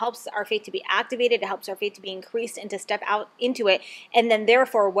faith, and it helps our faith to be activated. It helps our faith to be increased and to step out into it. And then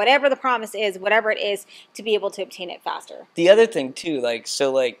therefore, whatever the promise is, whatever it is, to be able to obtain it faster. The other thing too,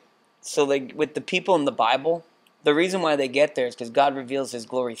 so with the people in the Bible, the reason why they get there is because God reveals his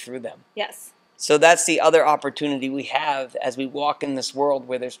glory through them. Yes. So that's the other opportunity we have as we walk in this world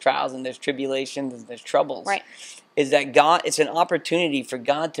where there's trials and there's tribulations and there's troubles. Right. Is that it's an opportunity for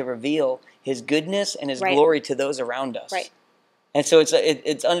God to reveal his goodness and his glory to those around us. Right. And so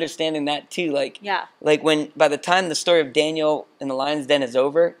it's understanding that too. Like when by the time the story of Daniel in the lion's den is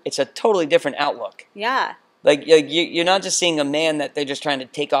over, it's a totally different outlook. Yeah. Like you're not just seeing a man that they're just trying to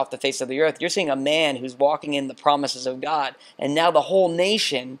take off the face of the earth. You're seeing a man who's walking in the promises of God, and now the whole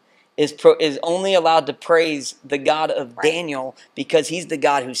nation is only allowed to praise the God of Daniel because he's the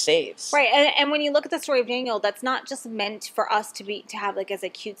God who saves. Right, and when you look at the story of Daniel, that's not just meant for us to have like as a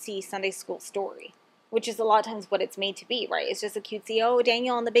cutesy Sunday school story, which is a lot of times what it's made to be, right? It's just a cutesy,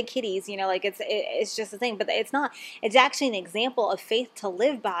 Daniel and the big kitties, like it's just a thing, but it's not. It's actually an example of faith to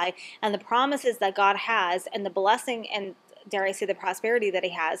live by, and the promises that God has, and the blessing, and dare I say the prosperity that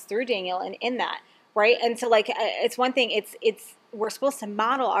he has through Daniel, and in that. Right, and so it's one thing. It's we're supposed to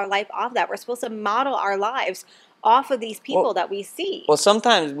model our life off that. We're supposed to model our lives off of these people that we see. Well,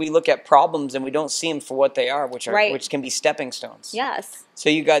 sometimes we look at problems and we don't see them for what they are, which can be stepping stones. Yes. So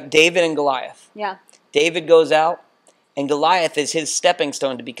you got David and Goliath. Yeah. David goes out, and Goliath is his stepping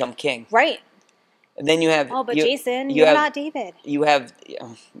stone to become king. Right. And then you have Jason, you're not David. You have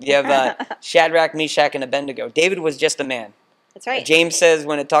Shadrach, Meshach, and Abednego. David was just a man. That's right. James says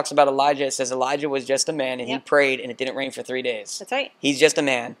when it talks about Elijah, it says Elijah was just a man, and he prayed, and it didn't rain for 3 days. That's right. He's just a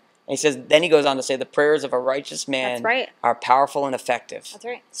man. And he says, then he goes on to say, the prayers of a righteous man are powerful and effective. That's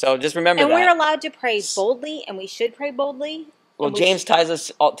right. So just remember that. And we're allowed to pray boldly, and we should pray boldly. Well, James ties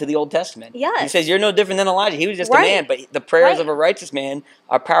us to the Old Testament. Yes. He says, you're no different than Elijah. He was just a man, but the prayers of a righteous man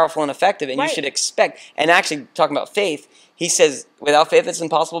are powerful and effective, and you should expect. And actually, talking about faith, he says, without faith it's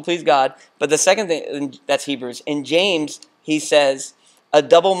impossible to please God. But the second thing, that's Hebrews. In James, he says, a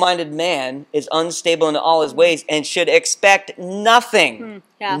double-minded man is unstable in all his ways and should expect nothing.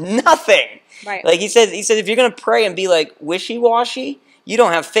 Nothing. Right. Like he says, if you're going to pray and be like wishy-washy, you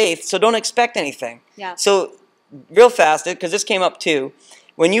don't have faith, so don't expect anything. Yeah. So real fast, because this came up too,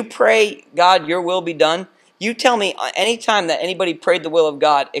 when you pray, God, your will be done, you tell me any time that anybody prayed the will of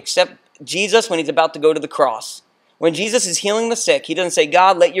God except Jesus when he's about to go to the cross. When Jesus is healing the sick, he doesn't say,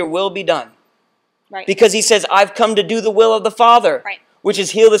 God, let your will be done. Right. Because he says, I've come to do the will of the Father. Right. Which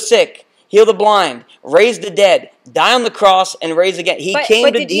is heal the sick, heal the blind, raise the dead, die on the cross, and raise again. He knew the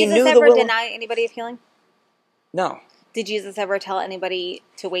will. Did Jesus ever deny anybody of healing? No. Did Jesus ever tell anybody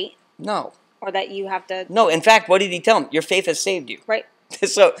to wait? No. Or that you have to? No. In fact, what did he tell them? Your faith has saved you. Right.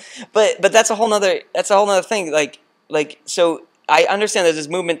 So, but that's a whole nother thing. So I understand there's this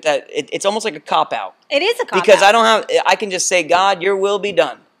movement that it's almost like a cop out. It is a cop out because I can just say, God, your will be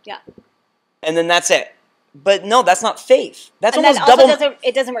done. Yeah. And then that's it. But no, that's not faith. That's and almost double.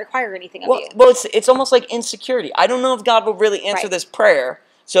 It doesn't require anything of you. Well, it's almost like insecurity. I don't know if God will really answer this prayer.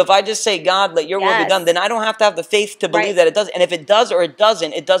 So if I just say, God, let your will be done, then I don't have to have the faith to believe that it does. And if it does or it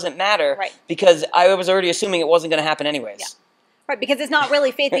doesn't matter because I was already assuming it wasn't going to happen anyways. Yeah. Right, because it's not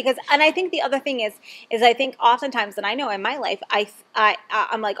really faith. And I think the other thing is I think oftentimes, and I know in my life,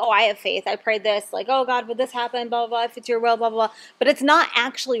 I'm like, I have faith. I prayed this, like, oh God, would this happen? Blah, blah, blah, if it's your will, blah, blah, blah. But it's not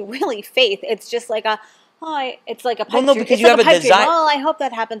actually really faith. It's just like it's like a pipe dream. Because you have a desire. Oh, I hope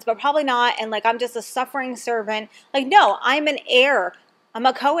that happens, but probably not. And like, I'm just a suffering servant. Like, no, I'm an heir. I'm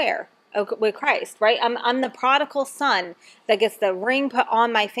a co-heir. with Christ, right? I'm the prodigal son that gets the ring put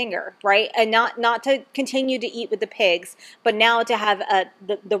on my finger, right? And not to continue to eat with the pigs, but now to have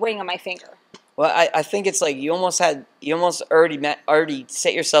the ring on my finger. Well, I think it's like you almost already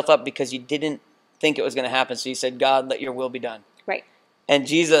set yourself up because you didn't think it was going to happen. So you said, God, let your will be done. Right. And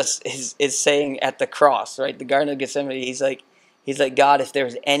Jesus is saying at the cross, right, the Garden of Gethsemane, he's like, God, if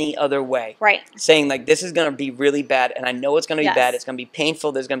there's any other way. Right. Saying like, this is going to be really bad, and I know it's going to be bad. It's going to be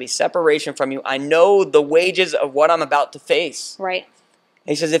painful. There's going to be separation from you. I know the wages of what I'm about to face. Right. And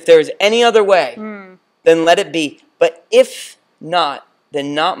he says, if there's any other way, then let it be. But if not,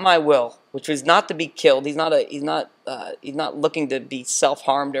 then not my will, which was not to be killed. He's not looking to be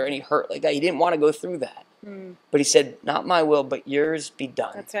self-harmed or any hurt like that. He didn't want to go through that. But he said, not my will, but yours be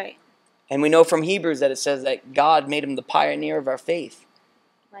done. That's right. And we know from Hebrews that it says that God made him the pioneer of our faith.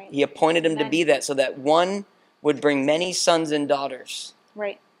 Right. He appointed him to be that so that one would bring many sons and daughters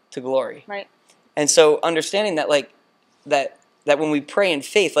to glory. Right. And so understanding that like that when we pray in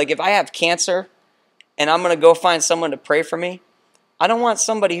faith, like if I have cancer and I'm going to go find someone to pray for me, I don't want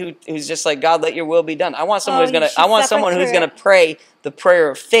somebody who's just like, God, let your will be done. I want someone who's going to pray the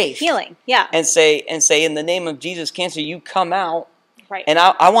prayer of faith. Healing. Yeah. And say in the name of Jesus, cancer, you come out. Right. And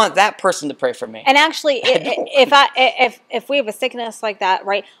I want that person to pray for me. And actually, if we have a sickness like that,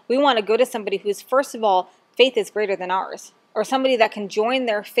 right, we want to go to somebody who's, first of all, faith is greater than ours, or somebody that can join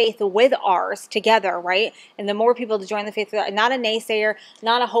their faith with ours together, right? And the more people to join the faith, not a naysayer,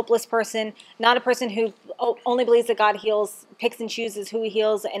 not a hopeless person, not a person who only believes that God heals, picks and chooses who he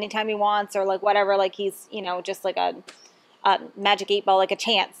heals anytime he wants, or like whatever, like he's, just like a magic 8-ball, like a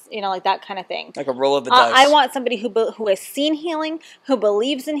chance, like that kind of thing. Like a roll of the dice. I want somebody who has seen healing, who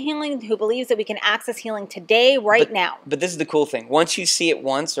believes in healing, who believes that we can access healing today, now. But this is the cool thing. Once you see it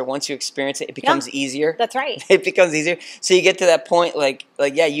once, or once you experience it, it becomes easier. That's right. It becomes easier. So you get to that point,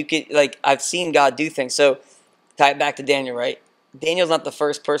 you could, I've seen God do things. So tie it back to Daniel, right? Daniel's not the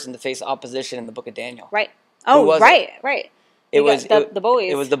first person to face opposition in the book of Daniel. Right. Oh, right. It was the boys.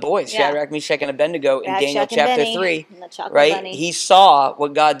 It was the boys, Shadrach, Meshach, and Abednego in Daniel chapter 3. Right? Bunny. He saw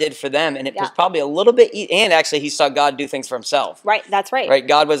what God did for them, and it was probably a little bit, and actually he saw God do things for himself. Right, that's right. Right,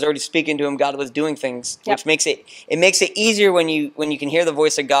 God was already speaking to him. God was doing things, which makes it easier when you can hear the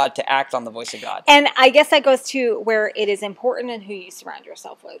voice of God to act on the voice of God. And I guess that goes to where it is important in who you surround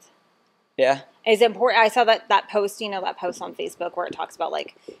yourself with. Yeah. It's important. I saw that post, that post on Facebook where it talks about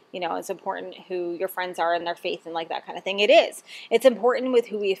it's important who your friends are and their faith and like that kind of thing. It is. It's important with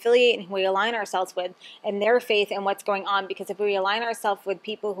who we affiliate and who we align ourselves with and their faith and what's going on. Because if we align ourselves with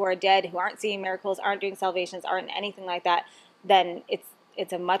people who are dead, who aren't seeing miracles, aren't doing salvations, aren't anything like that, then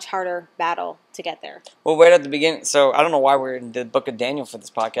it's a much harder battle to get there. Well, right at the beginning, so I don't know why we're in the book of Daniel for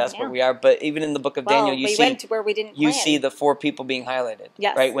this podcast, but we are. But even in the book of Daniel, you went to where we didn't plan. See the 4 people being highlighted.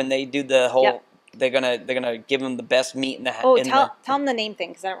 Yes. Right when they do the whole, they're gonna give them the best meat in the. Oh, tell them the name thing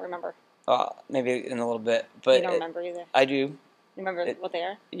because I don't remember. Maybe in a little bit, but you don't remember either. I do. You remember what they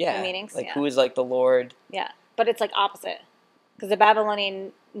are? Yeah. The meanings. Like who is like the Lord? Yeah, but it's like opposite because the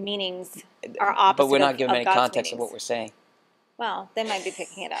Babylonian meanings are opposite. But we're not giving any God's context meanings. of what we're saying. Well, they might be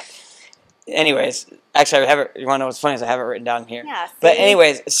picking it up. Anyways, actually, I have it. You want to know what's funny is I have it written down here. Yeah. See? But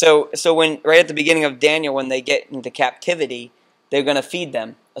anyways, so when right at the beginning of Daniel, when they get into captivity, they're going to feed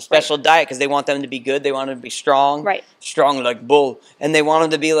them a special diet because they want them to be good. They want them to be strong. Right. Strong like bull, and they want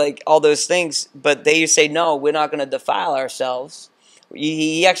them to be like all those things. But they say no, we're not going to defile ourselves.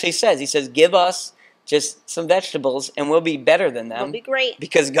 He actually says, give us just some vegetables, and we'll be better than them. We'll be great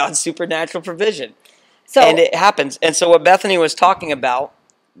because God's supernatural provision. And it happens. And so what Bethany was talking about,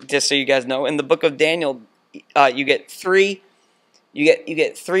 just so you guys know, in the book of Daniel, you get three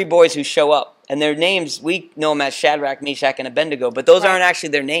boys who show up, and their names we know them as Shadrach, Meshach, and Abednego, but those aren't actually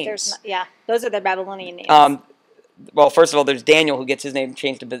their names. Those are their Babylonian names. Well, first of all, there's Daniel who gets his name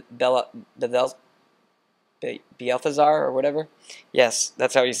changed to Belteshazzar or whatever. Yes,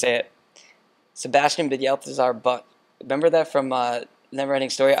 that's how you say it. Sebastian Belteshazzar, but remember that from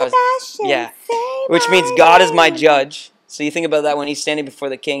Never-Ending Story? Which means God is my judge. So you think about that when he's standing before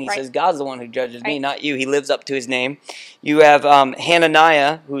the king. He says, God's the one who judges me, not you. He lives up to his name. You have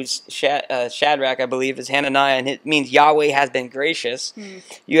Hananiah, who's Shadrach, I believe, is Hananiah, and it means Yahweh has been gracious.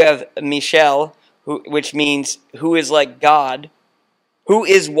 You have Mishael, which means who is like God. Who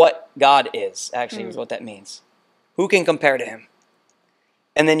is what God is, actually, is what that means. Who can compare to him?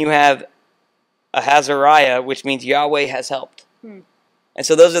 And then you have Azariah, which means Yahweh has helped. And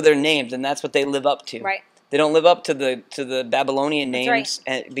so those are their names, and that's what they live up to. Right. They don't live up to the Babylonian names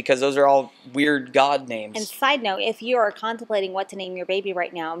because those are all weird god names. And side note, if you are contemplating what to name your baby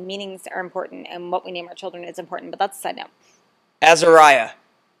right now, meanings are important, and what we name our children is important, but that's a side note. Azariah.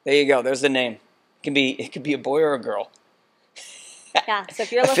 There you go. There's the name. It could be a boy or a girl. Yeah, so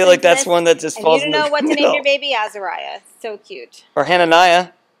if you're I listening feel like to that's this, one that just and falls you in don't the know what to name middle. your baby, Azariah. So cute. Or Hananiah.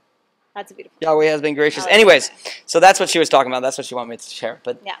 That's a beautiful Yahweh has been gracious. like Anyways, that. so that's what she was talking about. That's what she wanted me to share.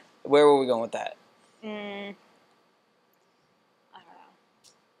 But yeah. where were we going with that? I don't know.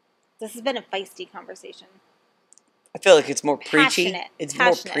 This has been a feisty conversation. I feel like it's more preachy. Passionate. It's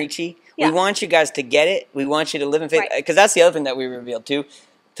Passionate. more preachy. Yeah. We want you guys to get it. We want you to live in faith. Because that's the other thing that we revealed too,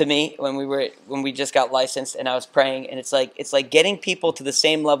 to me when we just got licensed and I was praying, and it's like getting people to the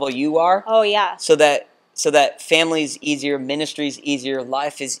same level you are. Oh yeah. So that family's easier, ministry's easier,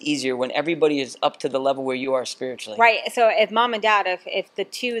 life is easier when everybody is up to the level where you are spiritually. Right. So if mom and dad, if the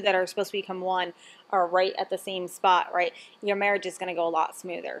two that are supposed to become one are right at the same spot, right, your marriage is going to go a lot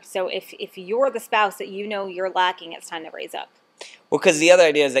smoother. So if you're the spouse that you know you're lacking, it's time to raise up. Well, because the other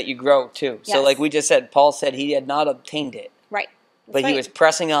idea is that you grow too. Yes. So like we just said, Paul said he had not obtained it. Right. But he was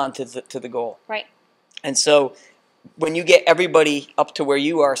pressing on to the goal. Right. And so when you get everybody up to where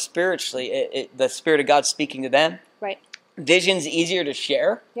you are spiritually, the Spirit of God speaking to them, right, vision's easier to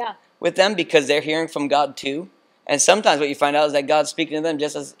share with them because they're hearing from God too. And sometimes what you find out is that God's speaking to them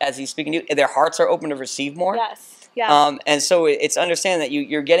just as he's speaking to you. Their hearts are open to receive more. Yes. Yeah. And so it's understanding that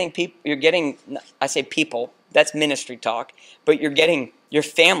you're getting people. You're getting, I say people. That's ministry talk. But you're getting your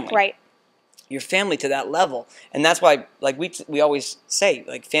family. Right. Your family to that level. And that's why, like we always say,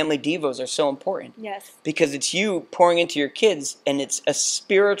 like family devos are so important. Yes. Because it's you pouring into your kids, and it's a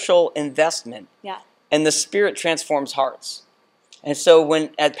spiritual investment. Yeah. And the Spirit transforms hearts. And so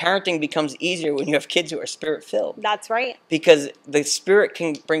parenting becomes easier when you have kids who are Spirit-filled. That's right. Because the Spirit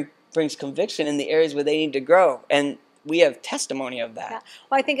can brings conviction in the areas where they need to grow. And we have testimony of that. Yeah.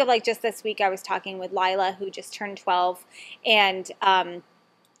 Well, I think of like just this week I was talking with Lila, who just turned 12, and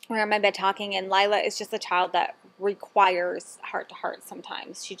we're on my bed talking, and Lila is just a child that requires heart-to-heart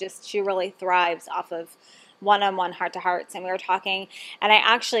sometimes. She really thrives off of one-on-one heart-to-hearts, and we were talking, and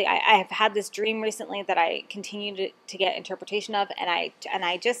I have had this dream recently that I continue to get interpretation of, and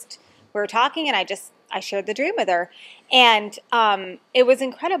we were talking, and I shared the dream with her, and it was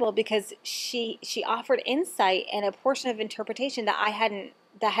incredible because she offered insight and a portion of interpretation that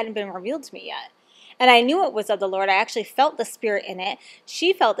hadn't been revealed to me yet. And I knew it was of the Lord. I actually felt the Spirit in it.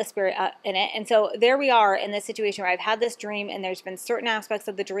 She felt the Spirit in it. And so there we are in this situation where I've had this dream, and there's been certain aspects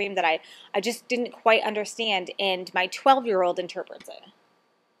of the dream that I just didn't quite understand, and my 12-year-old interprets it.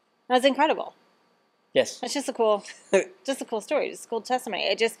 That's incredible. Yes. It's just a cool story, just a cool testimony.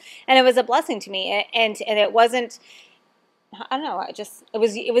 And it was a blessing to me. And it wasn't, I don't know, it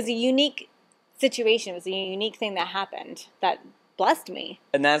was a unique situation. It was a unique thing that happened that blessed me.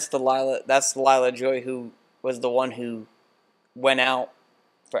 And that's the Lila Joy who was the one who went out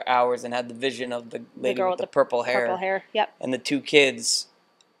for hours and had the vision of the lady with the purple hair. Purple hair, yep. And the two kids,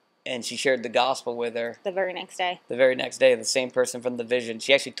 and she shared the gospel with her. The very next day. The same person from the vision.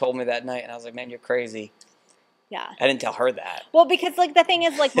 She actually told me that night, and I was like, man, you're crazy. Yeah. I didn't tell her that. Well, because like the thing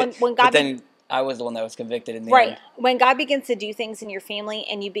is, like when God... But then I was the one that was convicted in the end. Right. When God begins to do things in your family,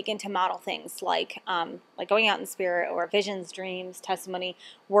 and you begin to model things like going out in spirit, or visions, dreams, testimony,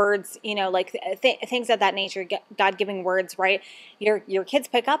 words, like things of that nature, God giving words, right? Your kids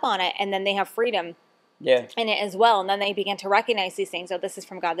pick up on it, and then they have freedom in it as well. And then they begin to recognize these things. Oh, this is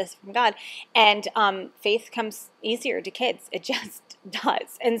from God. This is from God. And faith comes easier to kids. It just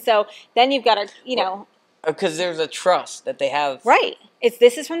does. And so then you've got to, because there's a trust that they have. Right.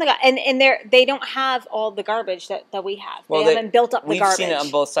 This is from the God. And they don't have all the garbage that we have. Well, they haven't built up the garbage. We've seen it on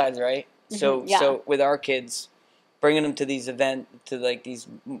both sides, right? Mm-hmm. So with our kids, bringing them to these events, to like these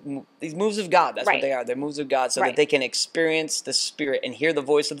moves of God. That's what they are. They're moves of God, so that they can experience the Spirit and hear the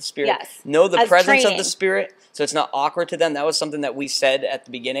voice of the Spirit. Yes. Know the presence of the Spirit, so it's not awkward to them. That was something that we said at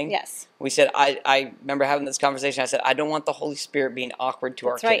the beginning. Yes. We said, I remember having this conversation. I said, I don't want the Holy Spirit being awkward to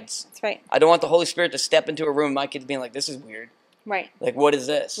our kids. That's right. I don't want the Holy Spirit to step into a room and my kids being like, this is weird. Right. Like, what is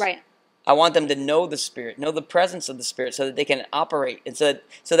this? Right. I want them to know the Spirit, know the presence of the Spirit, so that they can operate. And so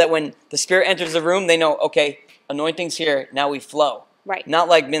that when the Spirit enters the room, they know, okay, anointing's here, now we flow. Right. Not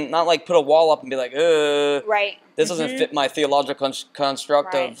like put a wall up and be like, right. This doesn't fit my theological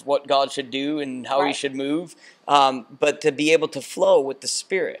construct of what God should do and how He should move. But to be able to flow with the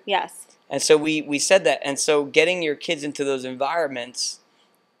Spirit. Yes. And so we said that. And so getting your kids into those environments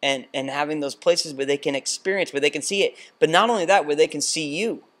and having those places where they can experience, where they can see it. But not only that, where they can see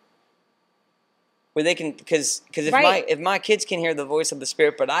you. Where they can, because if my kids can hear the voice of the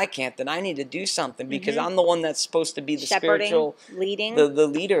Spirit, but I can't, then I need to do something, because I'm the one that's supposed to be the spiritual leading, the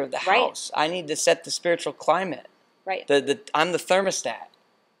leader of the house. I need to set the spiritual climate. Right. I'm the thermostat.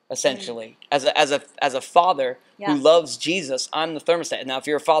 essentially. As a father who loves Jesus, I'm the thermostat. Now, if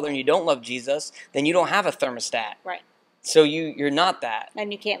you're a father and you don't love Jesus, then you don't have a thermostat. Right. So you're not that.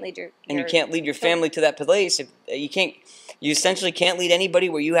 And you can't lead you can't lead your family to that place. If you essentially can't lead anybody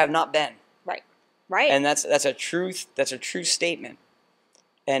where you have not been. Right. Right. And that's a truth. That's a true statement.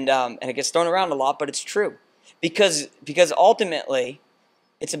 And it gets thrown around a lot, but it's true. Because ultimately,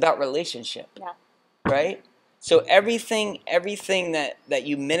 it's about relationship. Yeah. Right? So everything that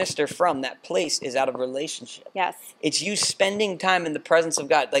you minister from that place is out of relationship. Yes. It's you spending time in the presence of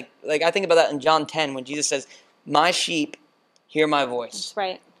God. Like I think about that in John 10 when Jesus says, "My sheep hear my voice." That's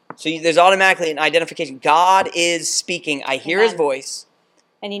right. So there's automatically an identification. God is speaking. I hear His voice.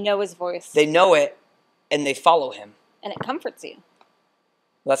 And you know His voice. They know it, and they follow Him. And it comforts you.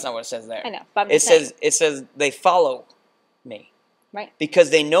 Well, that's not what it says there. I know. But it says they follow me. Right.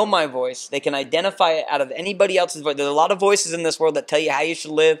 Because they know my voice. They can identify it out of anybody else's voice. There's a lot of voices in this world that tell you how you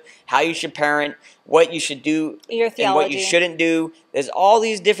should live, how you should parent, what you should do, your theology, and what you shouldn't do. There's all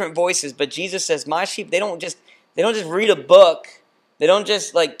these different voices, but Jesus says, "My sheep, they don't just read a book. They don't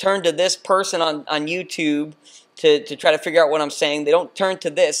just like turn to this person on YouTube to try to figure out what I'm saying. They don't turn to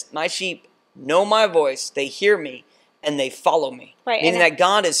this. My sheep know my voice. They hear me, and they follow me." Right, meaning that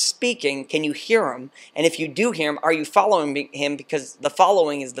God is speaking. Can you hear Him? And if you do hear Him, are you following Him? Because the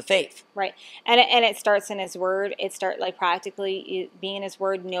following is the faith. Right. And it starts in His Word. It starts like practically being in His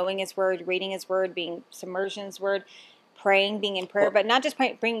Word, knowing His Word, reading His Word, being submerged in His Word, praying, being in prayer, but not just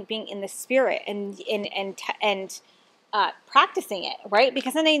praying, being in the Spirit and practicing it, right?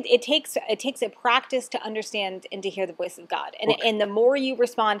 Because then it takes a practice to understand and to hear the voice of God. And the more you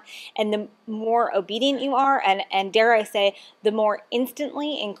respond and the more obedient you are, and dare I say, the more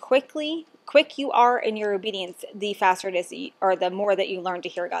instantly and quick you are in your obedience, the faster it is, or the more that you learn to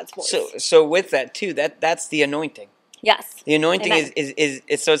hear God's voice. So with that too, that's the anointing. Yes. The anointing is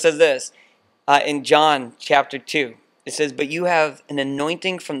so it says this in John chapter 2. It says, "But you have an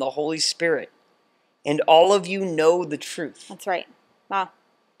anointing from the Holy Spirit, and all of you know the truth." That's right. Wow.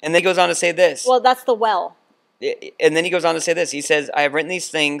 And then he goes on to say this. Well, that's the well. And then he goes on to say this. He says, "I have written these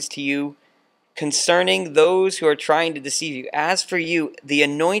things to you concerning those who are trying to deceive you. As for you, the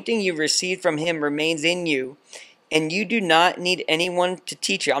anointing you received from Him remains in you, and you do not need anyone to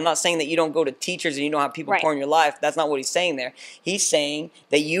teach you." I'm not saying that you don't go to teachers and you don't have people pour in your life. That's not what he's saying there. He's saying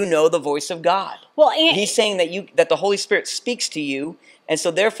that you know the voice of God. Well, he's saying that the Holy Spirit speaks to you. And so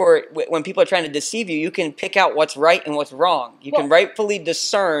therefore, when people are trying to deceive you, you can pick out what's right and what's wrong. You can rightfully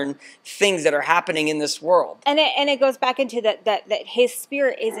discern things that are happening in this world. And it goes back into that His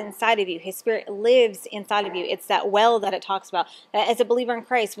Spirit is inside of you. His Spirit lives inside of you. It's that well that it talks about. As a believer in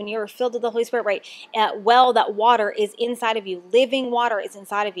Christ, when you're filled with the Holy Spirit, right, that water is inside of you. Living water is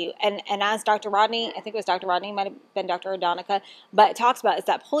inside of you. And as Dr. Rodney, I think it was Dr. Rodney, might have been Dr. Adonica, but it talks about it's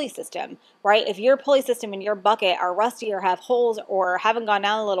that pulley system, right? If your pulley system and your bucket are rusty or have holes or haven't gone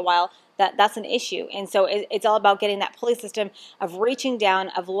down a little while, that's an issue. And so it's all about getting that pulley system of reaching down,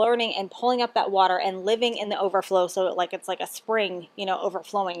 of learning and pulling up that water and living in the overflow. So it's like a spring,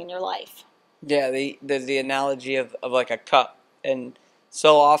 overflowing in your life. Yeah, there's the analogy of like a cup. And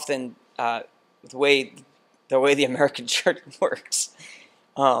so often the way the American church works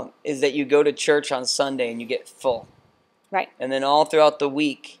is that you go to church on Sunday and you get full. Right. And then all throughout the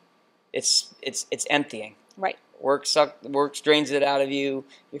week, it's emptying. Right. Work drains it out of you,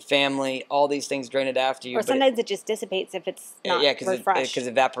 your family, all these things drain it after you. Or sometimes it just dissipates if it's not refreshed. Because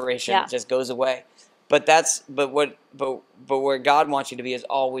evaporation, it just goes away. But where God wants you to be is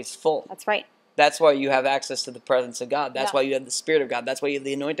always full. That's right. That's why you have access to the presence of God. That's why you have the Spirit of God. That's why you have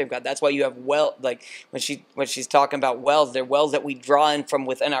the anointing of God. That's why you have like when she's talking about wells, they're wells that we draw in from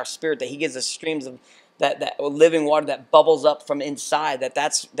within our spirit, that He gives us streams of that living water that bubbles up from inside,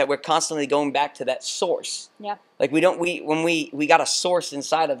 that we're constantly going back to that source. Yeah. Like we got a source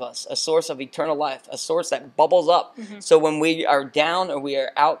inside of us, a source of eternal life, a source that bubbles up. Mm-hmm. So when we are down or we are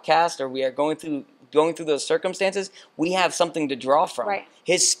outcast or we are going through those circumstances, we have something to draw from. Right.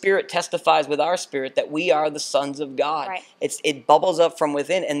 His Spirit testifies with our spirit that we are the sons of God. Right. It bubbles up from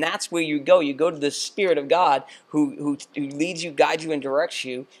within, and that's where you go. You go to the Spirit of God who leads you, guides you, and directs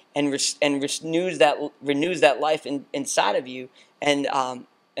you, and renews that life inside of you. And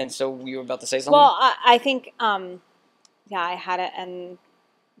so you were about to say something? Well, I think I had it, and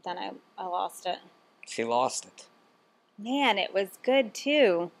then I lost it. She lost it. Man, it was good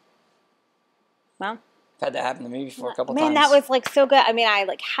too. Well, I've had that happen to me before a couple times. Man, that was like so good. I mean, I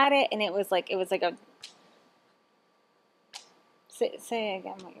had it, and it was like a. Say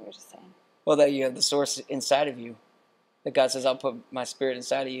again what you were just saying. Well, that you have the source inside of you. That God says, "I'll put my Spirit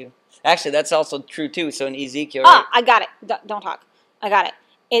inside of you." Actually, that's also true too. So in Ezekiel. I got it. Don't talk. I got it.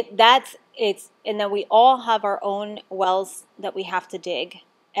 And then we all have our own wells that we have to dig.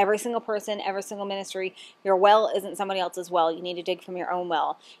 Every single person, every single ministry, your well isn't somebody else's well. You need to dig from your own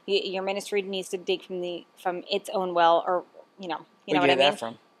well. Your ministry needs to dig from its own well, or you know what I mean. Where'd you get that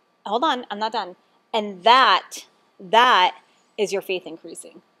from? Hold on, I'm not done. And that is your faith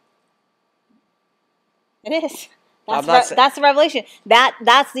increasing. It is. That's the revelation.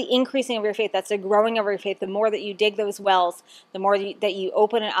 That's the increasing of your faith. That's the growing of your faith. The more that you dig those wells, the more that you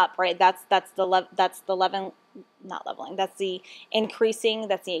open it up. Right. That's the leveling, not leveling. That's the increasing.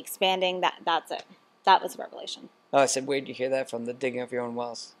 That's the expanding. That's it. That was revelation. Oh, I said, where'd you hear that from? The digging of your own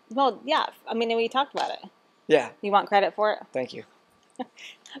wells. Well, yeah. I mean, we talked about it. Yeah. You want credit for it? Thank you.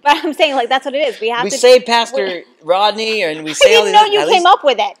 But I'm saying, like, that's what it is. We say Pastor Rodney, and we say all these. I didn't know you came up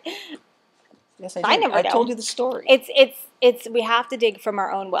with it. Yes, I did. I told you the story. It's we have to dig from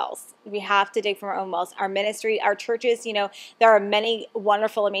our own wells. We have to dig from our own wells. Our ministry, our churches, there are many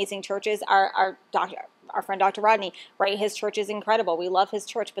wonderful, amazing churches. Our friend Dr. Rodney, right? His church is incredible. We love his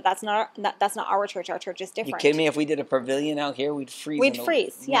church, but that's not our church. Our church is different. You kidding me? If we did a pavilion out here, we'd freeze. We'd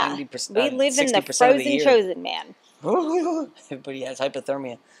freeze, yeah. 90%, we live in the frozen chosen, man. But he has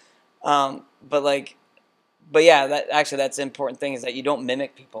hypothermia. But yeah, that's the important thing, is that you don't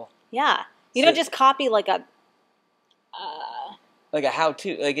mimic people. Yeah. You don't just copy like a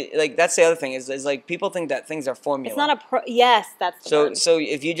how-to. Like that's the other thing is like people think that things are formula. It's not yes, that's the word. So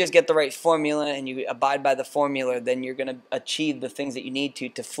if you just get the right formula and you abide by the formula, then you're going to achieve the things that you need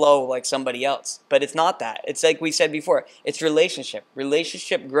to flow like somebody else. But it's not that. It's like we said before. It's relationship.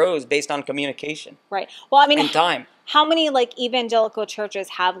 Relationship grows based on communication. Right. Well, I mean, and time. How many evangelical churches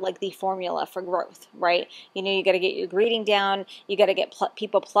have the formula for growth, right? You got to get your greeting down. You got to get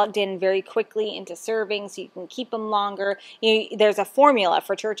people plugged in very quickly into serving so you can keep them longer. There's a formula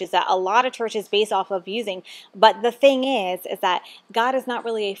for churches that a lot of churches base off of using. But the thing is that God is not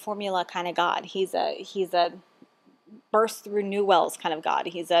really a formula kind of God. He's a burst through new wells kind of God.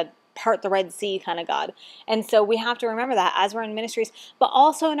 He's a part the Red Sea kind of God. And so we have to remember that as we're in ministries, but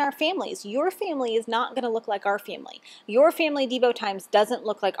also in our families. Your family is not going to look like our family. Your family Devo times doesn't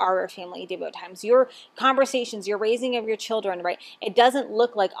look like our family Devo times. Your conversations, your raising of your children, right? It doesn't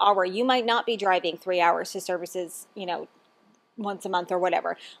look like our. You might not be driving 3 hours to services, once a month or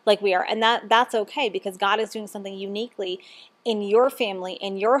whatever, like we are. And that's okay, because God is doing something uniquely in your family,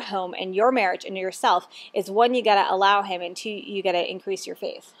 in your home, in your marriage, and yourself. Is one, you got to allow him, and two, you got to increase your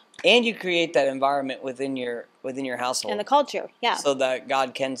faith. And you create that environment within your household. And the culture, yeah. So that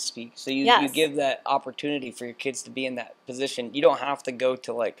God can speak. So you give that opportunity for your kids to be in that position. You don't have to go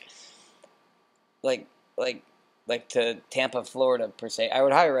to like to Tampa, Florida per se. I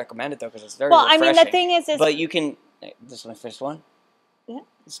would highly recommend it though, because it's very refreshing. I mean, the thing is but you can. This is my first one. Yeah.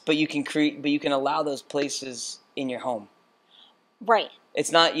 But you can allow those places in your home. Right.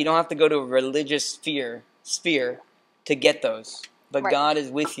 It's not. You don't have to go to a religious sphere to get those. But right. God is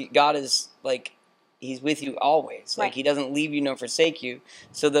with you. God is He's with you always. Like, right. He doesn't leave you nor forsake you.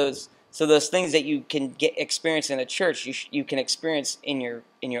 So those things that you can experience in a church, you can experience in your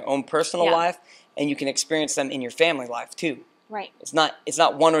own personal life, and you can experience them in your family life too. Right. It's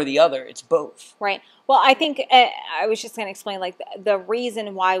not one or the other. It's both. Right. Well, I think I was just going to explain the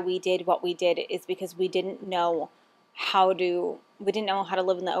reason why we did what we did is because we didn't know how to live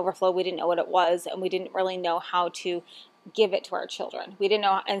in the overflow. We didn't know what it was, and we didn't really know how to give it to our children. We didn't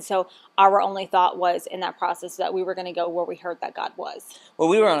know, and so our only thought was in that process that we were going to go where we heard that God was. Well,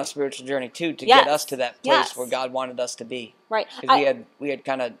 we were on a spiritual journey too to get us to that place where God wanted us to be. Right. Because we had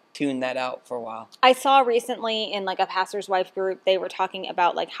kind of tuned that out for a while. I saw recently in a pastor's wife group, they were talking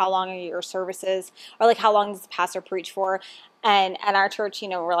about how long are your services, or how long does the pastor preach for? And at our church,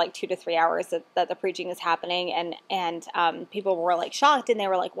 we're 2 to 3 hours that the preaching is happening, and people were shocked, and they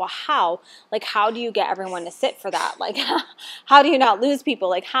were like, well, how? How do you get everyone to sit for that? How do you not lose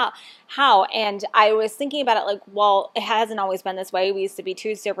people? How? And I was thinking about it well, it hasn't always been this way. We used to be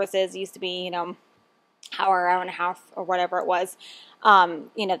 2 services. It used to be, hour and a half, or whatever it was,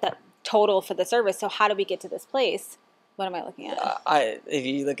 the total for the service. So how do we get to this place? What am I looking at? If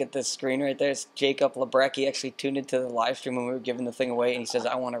you look at the screen right there, it's Jacob Lebrecht. He actually tuned into the live stream when we were giving the thing away, and he says,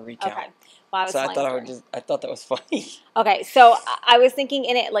 "I want to recount." Okay. Well, I thought that was funny. Okay, so I was thinking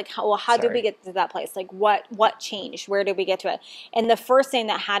in it how did we get to that place? What changed? Where did we get to it? And the first thing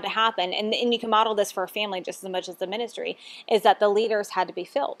that had to happen, and you can model this for a family just as much as the ministry, is that the leaders had to be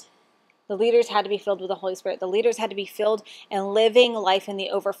filled. The leaders had to be filled with the Holy Spirit. The leaders had to be filled and living life in the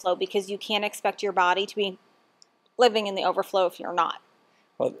overflow, because you can't expect your body to be living in the overflow if you're not.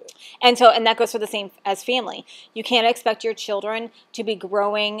 Well, and that goes for the same as family. You can't expect your children to be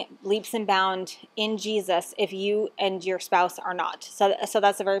growing leaps and bounds in Jesus if you and your spouse are not. So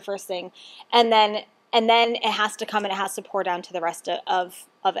that's the very first thing. And then it has to come and it has to pour down to the rest of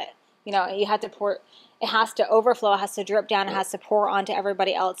it. You know, you have to pour, it has to overflow, it has to drip down, it has to pour onto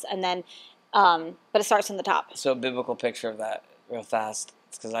everybody else, and then, but it starts from the top. So a biblical picture of that real fast,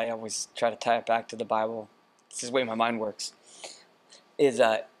 it's because I always try to tie it back to the Bible. It's just the way my mind works. Is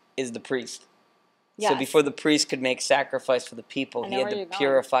the priest. Yes. So before the priest could make sacrifice for the people, he had to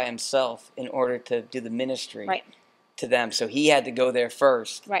purify himself in order to do the ministry to them. So he had to go there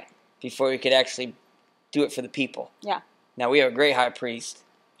first before he could actually do it for the people. Yeah. Now we have a great high priest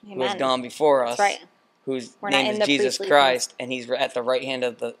who has gone before us, whose name is Jesus Christ, and he's at the right hand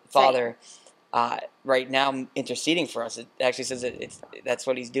of the Father right now interceding for us. It actually says that's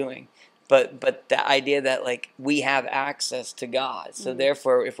what he's doing. But the idea that like we have access to God, so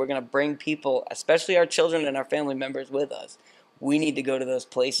therefore if we're going to bring people, especially our children and our family members with us, we need to go to those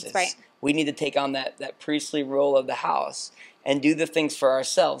places. We need to take on that priestly role of the house and do the things for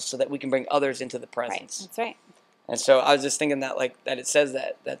ourselves so that we can bring others into the presence. That's right. And so I was just thinking that that it says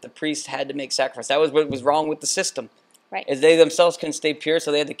that the priest had to make sacrifice. That was what was wrong with the system. Is they themselves couldn't stay pure,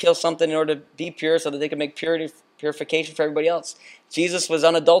 so they had to kill something in order to be pure so that they could make purification for everybody else. Jesus was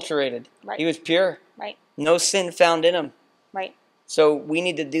unadulterated. He was pure. No sin found in him. So we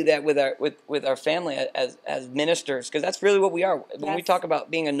need to do that with our family as ministers, because that's really what we are. When we talk about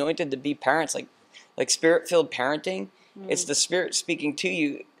being anointed to be parents, like spirit-filled parenting, it's the Spirit speaking to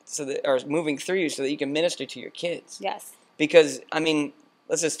you or moving through you so that you can minister to your kids. Yes. Because I mean,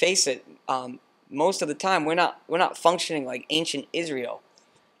 let's just face it. Most of the time, we're not functioning like ancient Israel.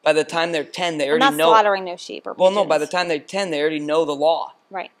 By the time they're 10, they already know. Not slaughtering no sheep or pigeons. Well, no. By the time they're 10, they already know the law.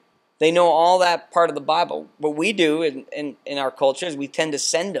 They know all that part of the Bible. What we do in our culture is we tend to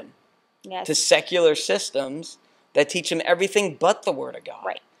send them to secular systems that teach them everything but the Word of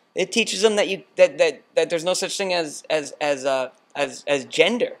God. It teaches them that there's no such thing as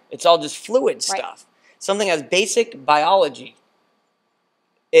gender. It's all just fluid stuff. Something as basic biology.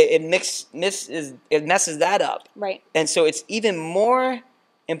 It messes that up. And so it's even more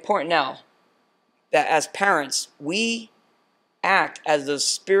important now that as parents, we act as the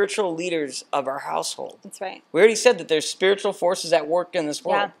spiritual leaders of our household. That's right. We already said that there's spiritual forces at work in this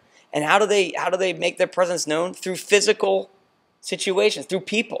world. And how do they make their presence known? Through physical situations, through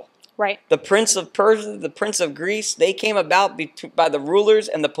people. The Prince of Persia, the Prince of Greece, they came about by the rulers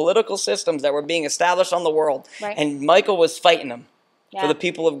and the political systems that were being established on the world. And Michael was fighting them for the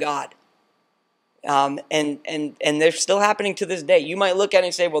people of God. And they're still happening to this day. You might look at it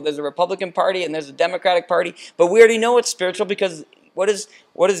and say, well, there's a Republican Party and there's a Democratic Party, but we already know it's spiritual because what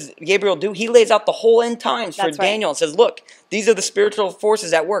does Gabriel do? He lays out the whole end times for Daniel and says, look, these are the spiritual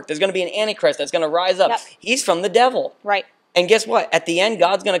forces at work. There's going to be an Antichrist that's going to rise up. He's from the devil. And guess what? At the end,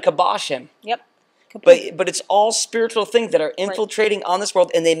 God's going to kibosh him. But it's all spiritual things that are infiltrating on this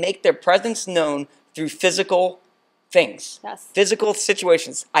world, and they make their presence known through physical things, physical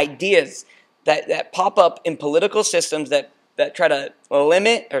situations, ideas that pop up in political systems that try to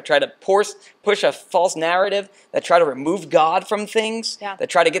limit or try to push a false narrative, that try to remove God from things, that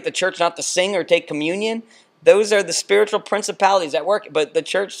try to get the church not to sing or take communion. Those are the spiritual principalities at work. But the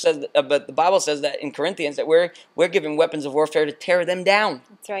church says, but the Bible says that in Corinthians that we're given weapons of warfare to tear them down.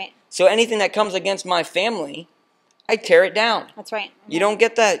 That's right. So anything that comes against my family, I tear it down. That's right. You don't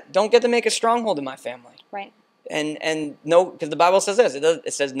get that. Don't get to make a stronghold in my family. And no, because the Bible says this.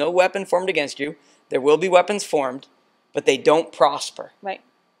 It says no weapon formed against you. There will be weapons formed, but they don't prosper.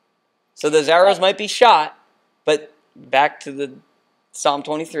 So those arrows might be shot, but back to the Psalm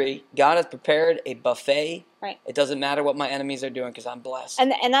 23, God has prepared a buffet. It doesn't matter what my enemies are doing because I'm blessed.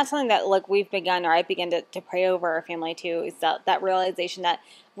 And that's something that we've begun, or I begin to pray over our family too, is that realization that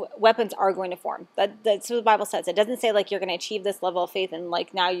weapons are going to form. That's what the Bible says. It doesn't say you're going to achieve this level of faith and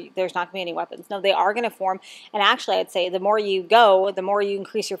now there's not going to be any weapons. No, they are going to form. And actually, I'd say the more you go, the more you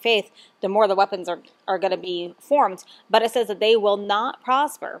increase your faith, the more the weapons are going to be formed. But it says that they will not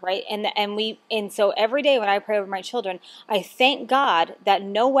prosper, And so every day when I pray over my children, I thank God that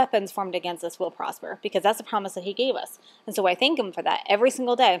no weapons formed against us will prosper, because that's the promise that He gave us. And so I thank Him for that every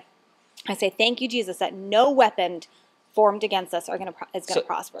single day. I say, thank you, Jesus, that no weapon formed against us is going to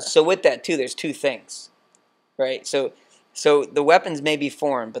prosper. So with that too, there's two things, right? So the weapons may be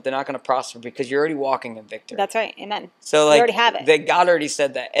formed, but they're not going to prosper because you're already walking in victory. That's right. Amen. So you already have it. That God already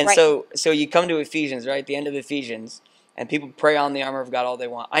said that. And so you come to Ephesians, right? The end of Ephesians, and people pray on the armor of God all they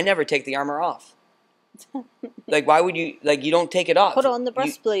want. I never take the armor off. Why would you? You don't take it off. Put on the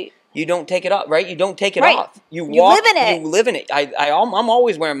breastplate. You don't take it off, right? You don't take it Right. off. You live in it. You live in it. I'm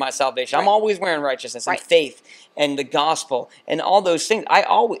always wearing my salvation. Right. I'm always wearing righteousness and Right. faith and the gospel and all those things.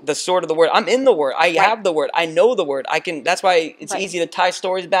 The sword of the word. I'm in the word. I have the word. I know the word. That's why it's easy to tie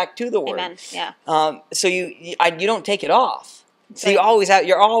stories back to the word. Amen. Yeah. So you don't take it off. That's so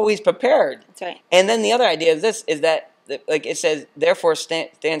you're always prepared. That's right. And then the other idea is that like it says, therefore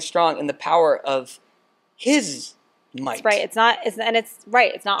stand strong in the power of His might. That's right. It's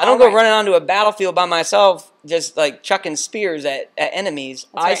not. I don't go running onto a battlefield by myself, just like chucking spears at enemies.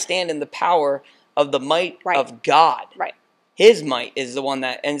 I stand in the power of the might of God. Right. His might is the one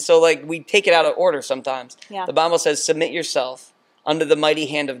that, and so like we take it out of order sometimes. Yeah. The Bible says, "Submit yourself under the mighty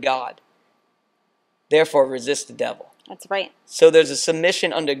hand of God. Therefore, resist the devil." That's right. So there's a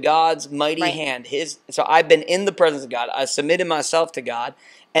submission under God's mighty hand. So I've been in the presence of God. I submitted myself to God.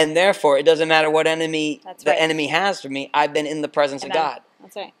 And therefore, it doesn't matter what enemy enemy has for me. I've been in the presence of God.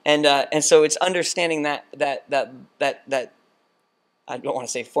 That's right. And so it's understanding that I don't want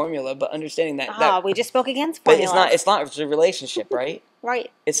to say formula, but understanding that we just spoke against formula. But it's a relationship, right?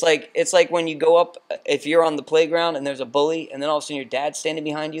 Right. It's like when you go up, if you're on the playground and there's a bully, and then all of a sudden your dad's standing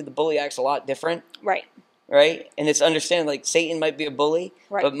behind you, the bully acts a lot different. Right. Right? And it's understanding like Satan might be a bully,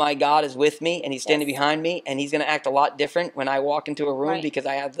 but my God is with me and He's standing behind me, and He's going to act a lot different when I walk into a room because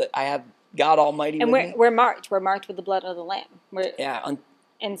I have God Almighty with me. And we're marked. We're marked with the blood of the Lamb.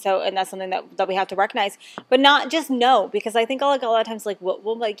 And that's something that we have to recognize, but not just know, because I think like a lot of times like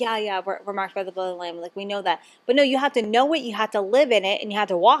we'll like we're marked by the blood of the Lamb, like we know that, but no, you have to know it, you have to live in it, and you have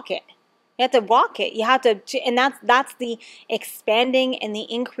to walk it. You have to walk it. You have to, and that's the expanding and the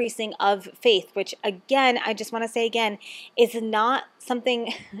increasing of faith, which again, I just want to say again, is not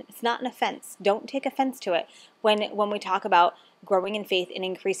something. It's not an offense. Don't take offense to it when we talk about growing in faith and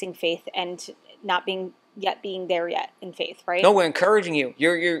increasing faith and not being there yet in faith, right? No, we're encouraging you.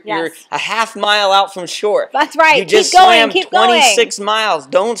 You're a half mile out from shore. That's right. You just swam 26 miles.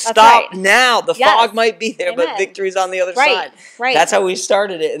 Don't stop now. The fog might be there, but victory's on the other side. Right. That's how we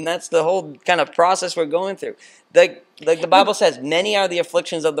started it, and that's the whole kind of process we're going through. Like the Bible says, many are the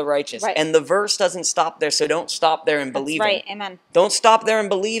afflictions of the righteous. Right. And the verse doesn't stop there, so don't stop there in believing. That's right. Amen. Don't stop there in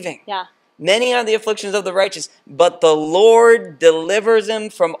believing. Yeah. Many are the afflictions of the righteous, but the Lord delivers them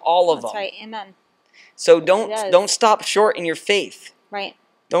from all of them. That's right. Amen. So don't stop short in your faith. Right.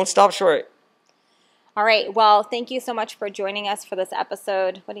 Don't stop short. All right. Well, thank you so much for joining us for this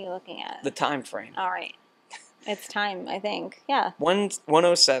episode. What are you looking at? The time frame. All right. It's time, I think. Yeah.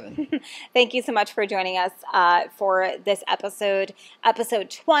 1:07. Thank you so much for joining us for this episode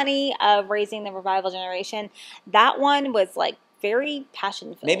 20 of Raising the Revival Generation. That one was like very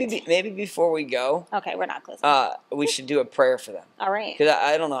passion-filled. Maybe before we go. Okay, we're not close. We should do a prayer for them. All right. Because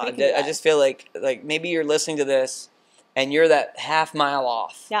I don't know. I just feel like maybe you're listening to this, and you're that half mile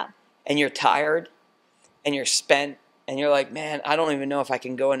off. Yeah. And you're tired, and you're spent, and you're like, man, I don't even know if I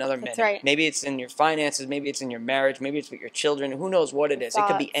can go another minute. That's right. Maybe it's in your finances. Maybe it's in your marriage. Maybe it's with your children. Who knows what it is? It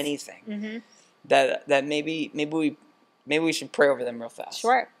could be anything. Mm-hmm. That maybe we should pray over them real fast.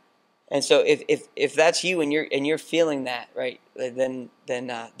 Sure. And so if that's you and you're feeling that, right, then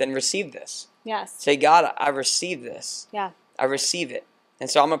receive this. Yes. Say, God, I receive this. Yeah. I receive it. And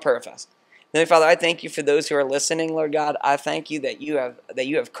so I'm going to pray fast. Heavenly Father, I thank you for those who are listening, Lord God. I thank you that you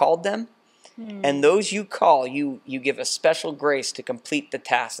have called them. And those you call, you give a special grace to complete the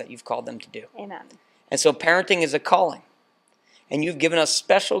task that you've called them to do. Amen. And so parenting is a calling. And you've given us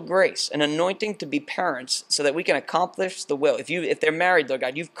special grace, an anointing to be parents so that we can accomplish the will. If they're married, Lord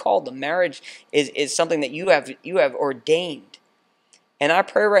God, you've called them. Marriage is something that you have ordained. And I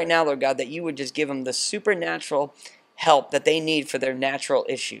pray right now, Lord God, that you would just give them the supernatural help that they need for their natural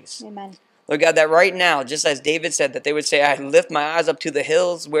issues. Amen. Lord God, that right now, just as David said, that they would say, I lift my eyes up to the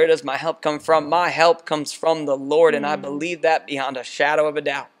hills. Where does my help come from? My help comes from the Lord, and I believe that beyond a shadow of a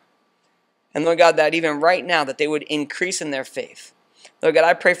doubt. And Lord God, that even right now, that they would increase in their faith. Lord God,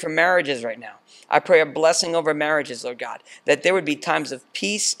 I pray for marriages right now. I pray a blessing over marriages, Lord God, that there would be times of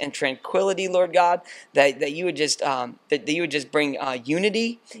peace and tranquility, Lord God, that you would just bring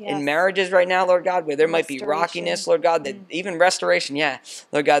unity in marriages right now, Lord God, where there might be rockiness, Lord God, that even restoration,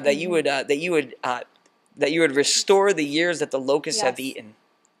 Lord God, that you would restore the years that the locusts have eaten.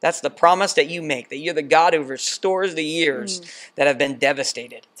 That's the promise that you make, that you're the God who restores the years that have been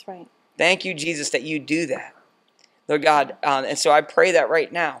devastated. That's right. Thank you, Jesus, that you do that, Lord God. And so I pray that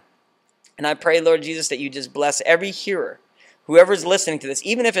right now. And I pray, Lord Jesus, that you just bless every hearer, whoever's listening to this,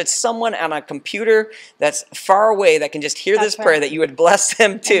 even if it's someone on a computer that's far away that can just hear this prayer, that you would bless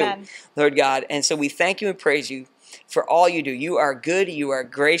them too, Lord God. And so we thank you and praise you. for all you do. You are good, you are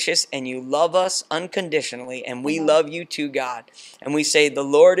gracious, and you love us unconditionally, and we love you too, God. And we say, the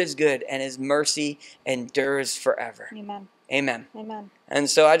Lord is good, and his mercy endures forever. Amen. Amen. Amen. And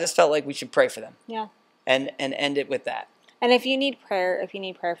so I just felt like we should pray for them. Yeah. And end it with that. And if you need prayer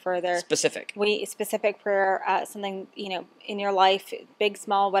further, specific prayer, something, in your life, big,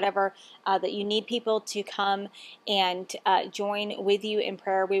 small, whatever, that you need people to come and join with you in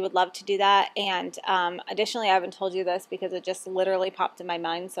prayer, we would love to do that. And additionally, I haven't told you this because it just literally popped in my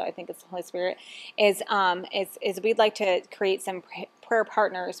mind, so I think it's the Holy Spirit, is we'd like to create some prayer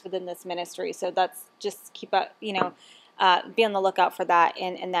partners within this ministry. So that's just keep up, be on the lookout for that,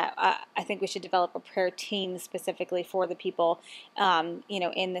 and that I think we should develop a prayer team specifically for the people,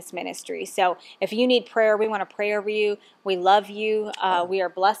 in this ministry. So if you need prayer, we want to pray over you. We love you. We are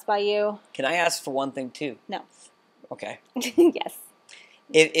blessed by you. Can I ask for one thing too? No. Okay. Yes.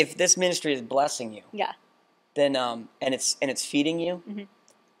 If this ministry is blessing you, yeah, then and it's feeding you,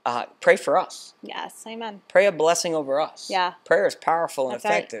 pray for us. Yes, amen. Pray a blessing over us. Yeah. Prayer is powerful and That's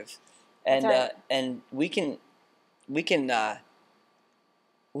effective, right. and That's right. And we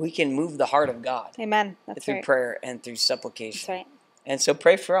can move the heart of God. Amen. That's through right. prayer and through supplication. That's right. And so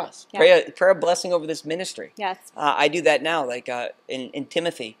pray for us. Yeah. Pray a blessing over this ministry. Yes. I do that now, like in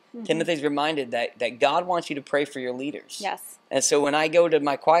Timothy. Timothy's reminded that God wants you to pray for your leaders. Yes. And so when I go to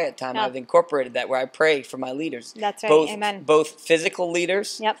my quiet time, I've incorporated that where I pray for my leaders. That's right. Amen. Both physical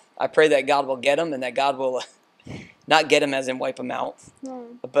leaders. Yep. I pray that God will get them and that God will not get them as in wipe them out,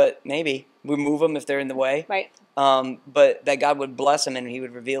 but maybe remove them if they're in the way. Right. But that God would bless them and he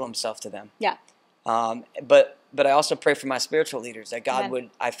would reveal himself to them. Yeah. But I also pray for my spiritual leaders that God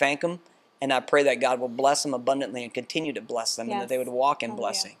would, I thank them, and I pray that God will bless them abundantly and continue to bless them, and that they would walk in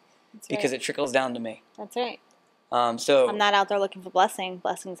blessing, because it trickles down to me. That's right. So I'm not out there looking for blessing.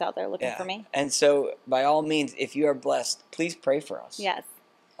 Blessing's out there looking for me. And so, by all means, if you are blessed, please pray for us. Yes.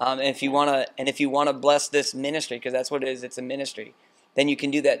 And if you wanna bless this ministry, because that's what it is, it's a ministry, then you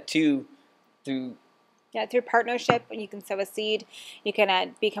can do that too, through partnership. You can sow a seed. You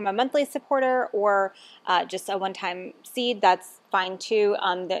can become a monthly supporter, or just a one-time seed. That's fine too.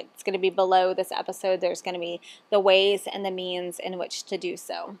 That's going to be below this episode. There's going to be the ways and the means in which to do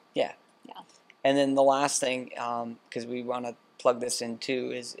so. Yeah. Yeah. And then the last thing, because we want to plug this in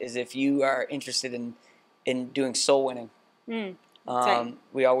too, is if you are interested in doing soul winning. Right.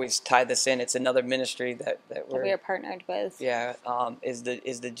 We always tie this in. It's another ministry that we are partnered with. Yeah. Is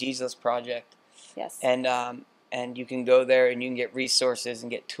the Jesus Project. Yes. And you can go there and you can get resources and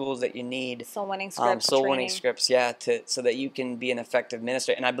get tools that you need. Soul winning scripts. Winning scripts, so that you can be an effective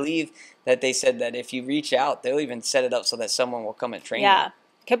minister. And I believe that they said that if you reach out, they'll even set it up so that someone will come and train you. Yeah.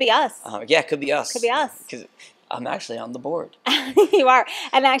 Could be us. It could be us. Could be us. Because I'm actually on the board. You are.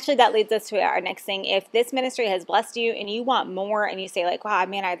 And actually that leads us to our next thing. If this ministry has blessed you and you want more, and you say like, wow,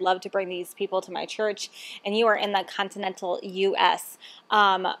 man, I'd love to bring these people to my church, and you are in the continental U.S.,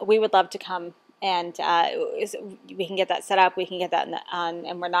 we would love to come. And we can get that set up. We can get that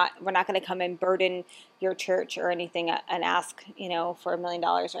and we're not going to come and burden your church or anything and ask for $1 million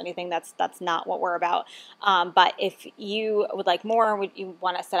or anything. That's not what we're about. But if you would like more, would you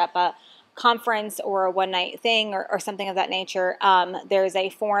want to set up a conference or a one-night thing or something of that nature, there's a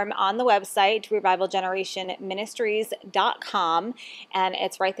form on the website, revivalgenerationministries.com, and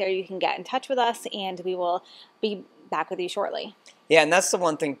it's right there. You can get in touch with us, and we will be back with you shortly. Yeah, and that's the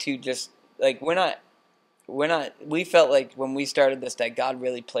one thing too. Just like we felt like when we started this that God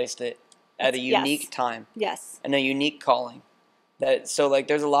really placed it at a unique time. Yes. And a unique calling. There's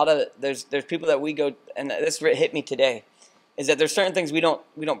a lot of there's people that we go, and this hit me today, is that there's certain things we don't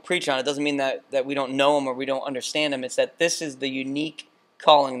preach on. It doesn't mean that we don't know them or we don't understand them. It's that this is the unique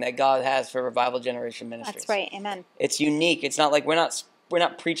calling that God has for Revival Generation Ministries. That's right. Amen. It's unique. It's not like we're not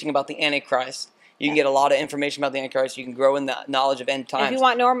preaching about the Antichrist. You can get a lot of information about the Antichrist. You can grow in the knowledge of end times. If you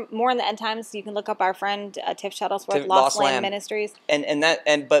want more in the end times, you can look up our friend Tiff Shuttlesworth, Lost Lamb Ministries.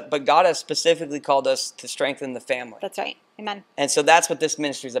 But God has specifically called us to strengthen the family. That's right. Amen. And so that's what this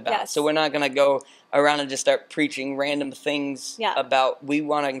ministry is about. Yes. So we're not going to go around and just start preaching random things about. We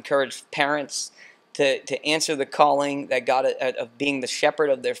want to encourage parents to answer the calling that God of being the shepherd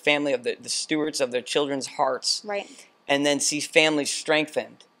of their family, of the stewards of their children's hearts. Right. And then see families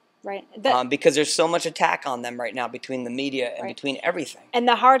strengthened. Right. Because there's so much attack on them right now between the media and between everything. And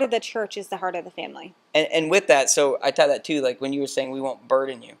the heart of the church is the heart of the family. And with that, so I tie that too, like when you were saying we won't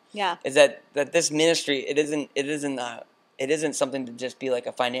burden you. Yeah. Is that this ministry, it isn't something to just be like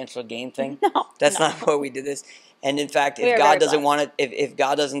a financial gain thing. No. That's not why we did this. And in fact, if God doesn't want it, if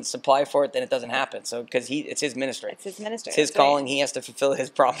God doesn't supply for it, then it doesn't happen. So because it's His ministry. It's His ministry. It's His calling. He has to fulfill His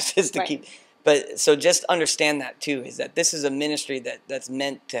promises to keep. But so just understand that too, is that this is a ministry that's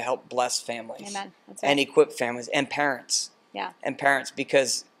meant to help bless families. Amen. That's right. And equip families and parents. Yeah. And parents,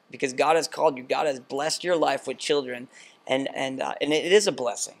 because God has called you, God has blessed your life with children, and it is a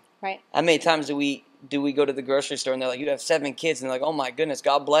blessing. Right. How many times do we go to the grocery store and they're like, you have 7 kids, and they're like, oh my goodness,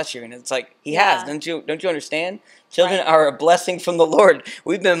 God bless you, and it's like, He has. Don't you understand? Children are a blessing from the Lord.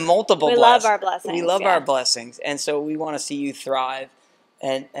 We've been multiple blessed. We love our blessings. We love our blessings, and so we want to see you thrive,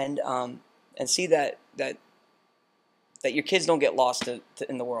 and see that your kids don't get lost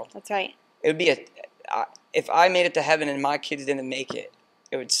in the world. That's right. It would be if I made it to heaven and my kids didn't make it,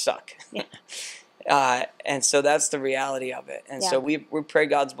 it would suck. Yeah. And so that's the reality of it. And so we pray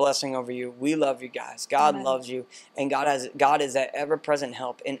God's blessing over you. We love you guys. God loves you, and God is that ever-present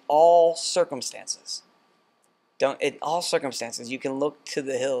help in all circumstances. In all circumstances, you can look to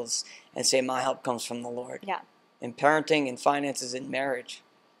the hills and say, my help comes from the Lord. Yeah. In parenting, in finances, in marriage,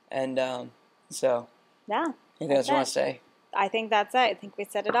 and so. Yeah. Anything else you want to say? I think that's it. I think we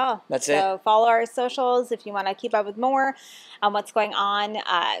said it all. That's it. So follow our socials if you want to keep up with more on what's going on.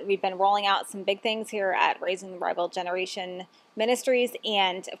 We've been rolling out some big things here at Raising the Rival Generation Ministries.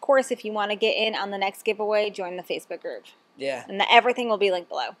 And, of course, if you want to get in on the next giveaway, join the Facebook group. Yeah. And everything will be linked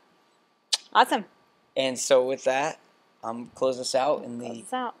below. Awesome. And so with that, I'm close this out in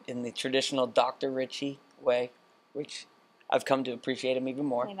the traditional Dr. Richie way, which I've come to appreciate him even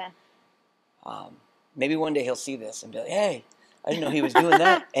more. Amen. Maybe one day he'll see this and be like, hey, I didn't know he was doing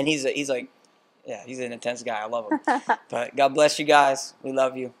that. And he's like, yeah, he's an intense guy. I love him. But God bless you guys. We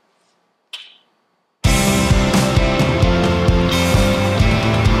love you.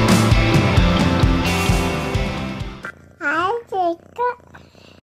 I think